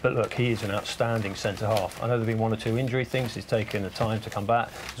more. But look, he is an outstanding centre-half. I know there have been 1 or 2 injury things. He's taken the time to come back.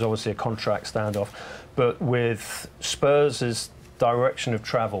 There's obviously a contract standoff. But with Spurs' direction of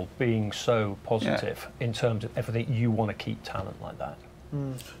travel being so positive in terms of everything, you want to keep talent like that.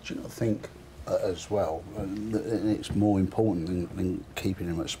 Do you not think as well, and it's more important than keeping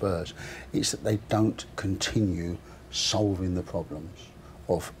him at Spurs, it's that they don't continue solving the problems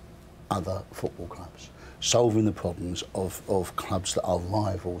of other football clubs, solving the problems of clubs that are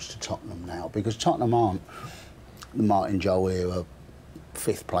rivals to Tottenham now, because Tottenham aren't the Martin Jol era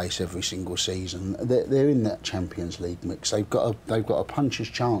 5th place every single season. They're in that Champions League mix. They've got a puncher's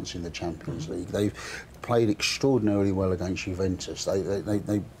chance in the Champions League. They've played extraordinarily well against Juventus.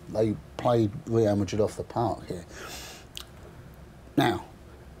 They played Real Madrid off the park here. Now,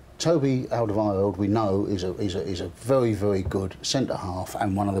 Toby Alderweireld, we know, is a very, very good centre-half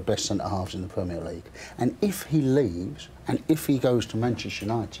and one of the best centre-halves in the Premier League. And if he leaves, and if he goes to Manchester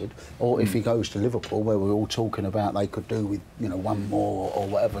United, or if he goes to Liverpool, where we're all talking about they could do with, you know, 1 more or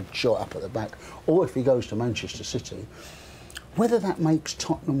whatever shot up at the back, or if he goes to Manchester City, whether that makes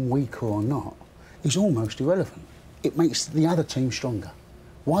Tottenham weaker or not is almost irrelevant. It makes the other team stronger.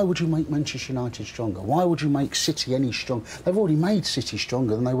 Why would you make Manchester United stronger? Why would you make City any stronger? They've already made City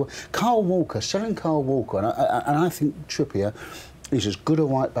stronger than they were. Selling Kyle Walker, and I think Trippier is as good a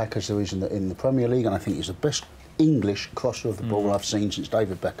right-back as there is in the Premier League, and I think he's the best English crosser of the ball I've seen since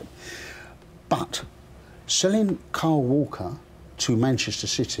David Beckham. But selling Kyle Walker to Manchester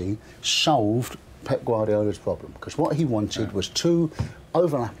City solved Pep Guardiola's problem, because what he wanted was 2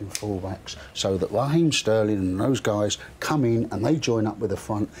 overlapping fullbacks so that Raheem Sterling and those guys come in and they join up with the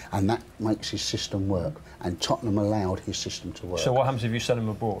front, and that makes his system work, and Tottenham allowed his system to work. So what happens if you sell him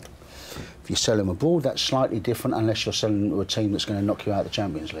abroad? If you sell him abroad, that's slightly different, unless you're selling to a team that's going to knock you out of the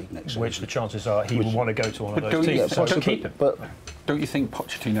Champions League next season. Which the chances are he will want to go to one of those teams. Yeah, So keep him. But don't you think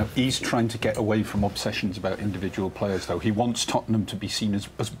Pochettino is trying to get away from obsessions about individual players, though? He wants Tottenham to be seen as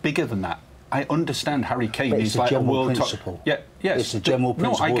bigger than that. I understand Harry Kane is like a world top. Yes, it's a general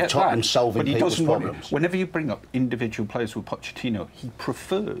principle. No, I get Tottenham that. solving but he people's doesn't problems. want. Whenever you bring up individual players with Pochettino, he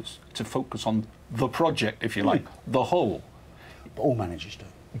prefers to focus on the project, if you like, the whole. But all managers do.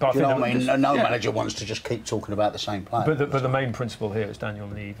 But You know what I mean? No manager wants to just keep talking about the same player. But the main principle here is Daniel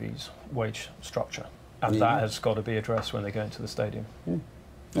Levy's wage structure, and that has got to be addressed when they go into the stadium.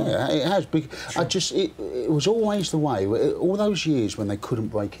 Yeah, it has. It was always the way. All those years when they couldn't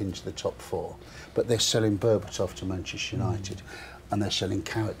break into the top 4, but they're selling Berbatov to Manchester United, and they're selling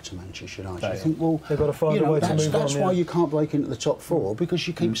Carrick to Manchester United. I think, well, they've got to find a way to move on. That's why you can't break into the top 4, because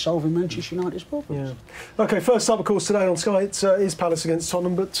you keep solving Manchester United's problems. Yeah. OK, first up, of course, today on Sky, it is Palace against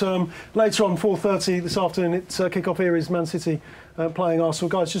Tottenham, but later on, 4:30 this afternoon, kick-off here is Man City playing Arsenal.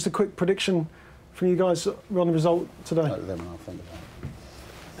 Guys, just a quick prediction from you guys on the result today. I'll think about it.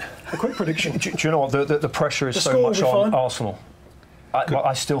 A quick prediction. Do you know what? The pressure is so much on Arsenal.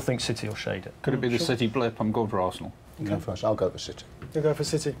 I still think City will shade it. Could it be the City blip? I'm going for Arsenal. Go first. I'll go for City. You'll go for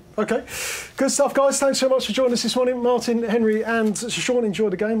City. OK. Good stuff, guys. Thanks so much for joining us this morning. Martin, Henry and Shaun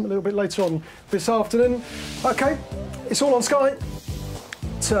enjoyed the game a little bit later on this afternoon. OK, it's all on Sky.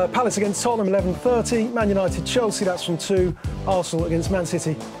 It's Palace against Tottenham, 11:30. Man United, Chelsea, that's from 2. Arsenal against Man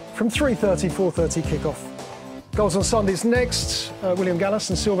City from 3:30, 4:30 kick-off. Goals on Sundays next. William Gallas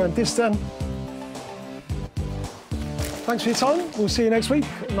and Sylvain Distin. Thanks for your time. We'll see you next week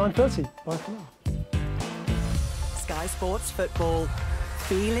at 9:30. Bye for now. Sky Sports Football.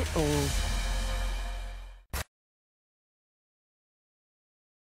 Feel it all.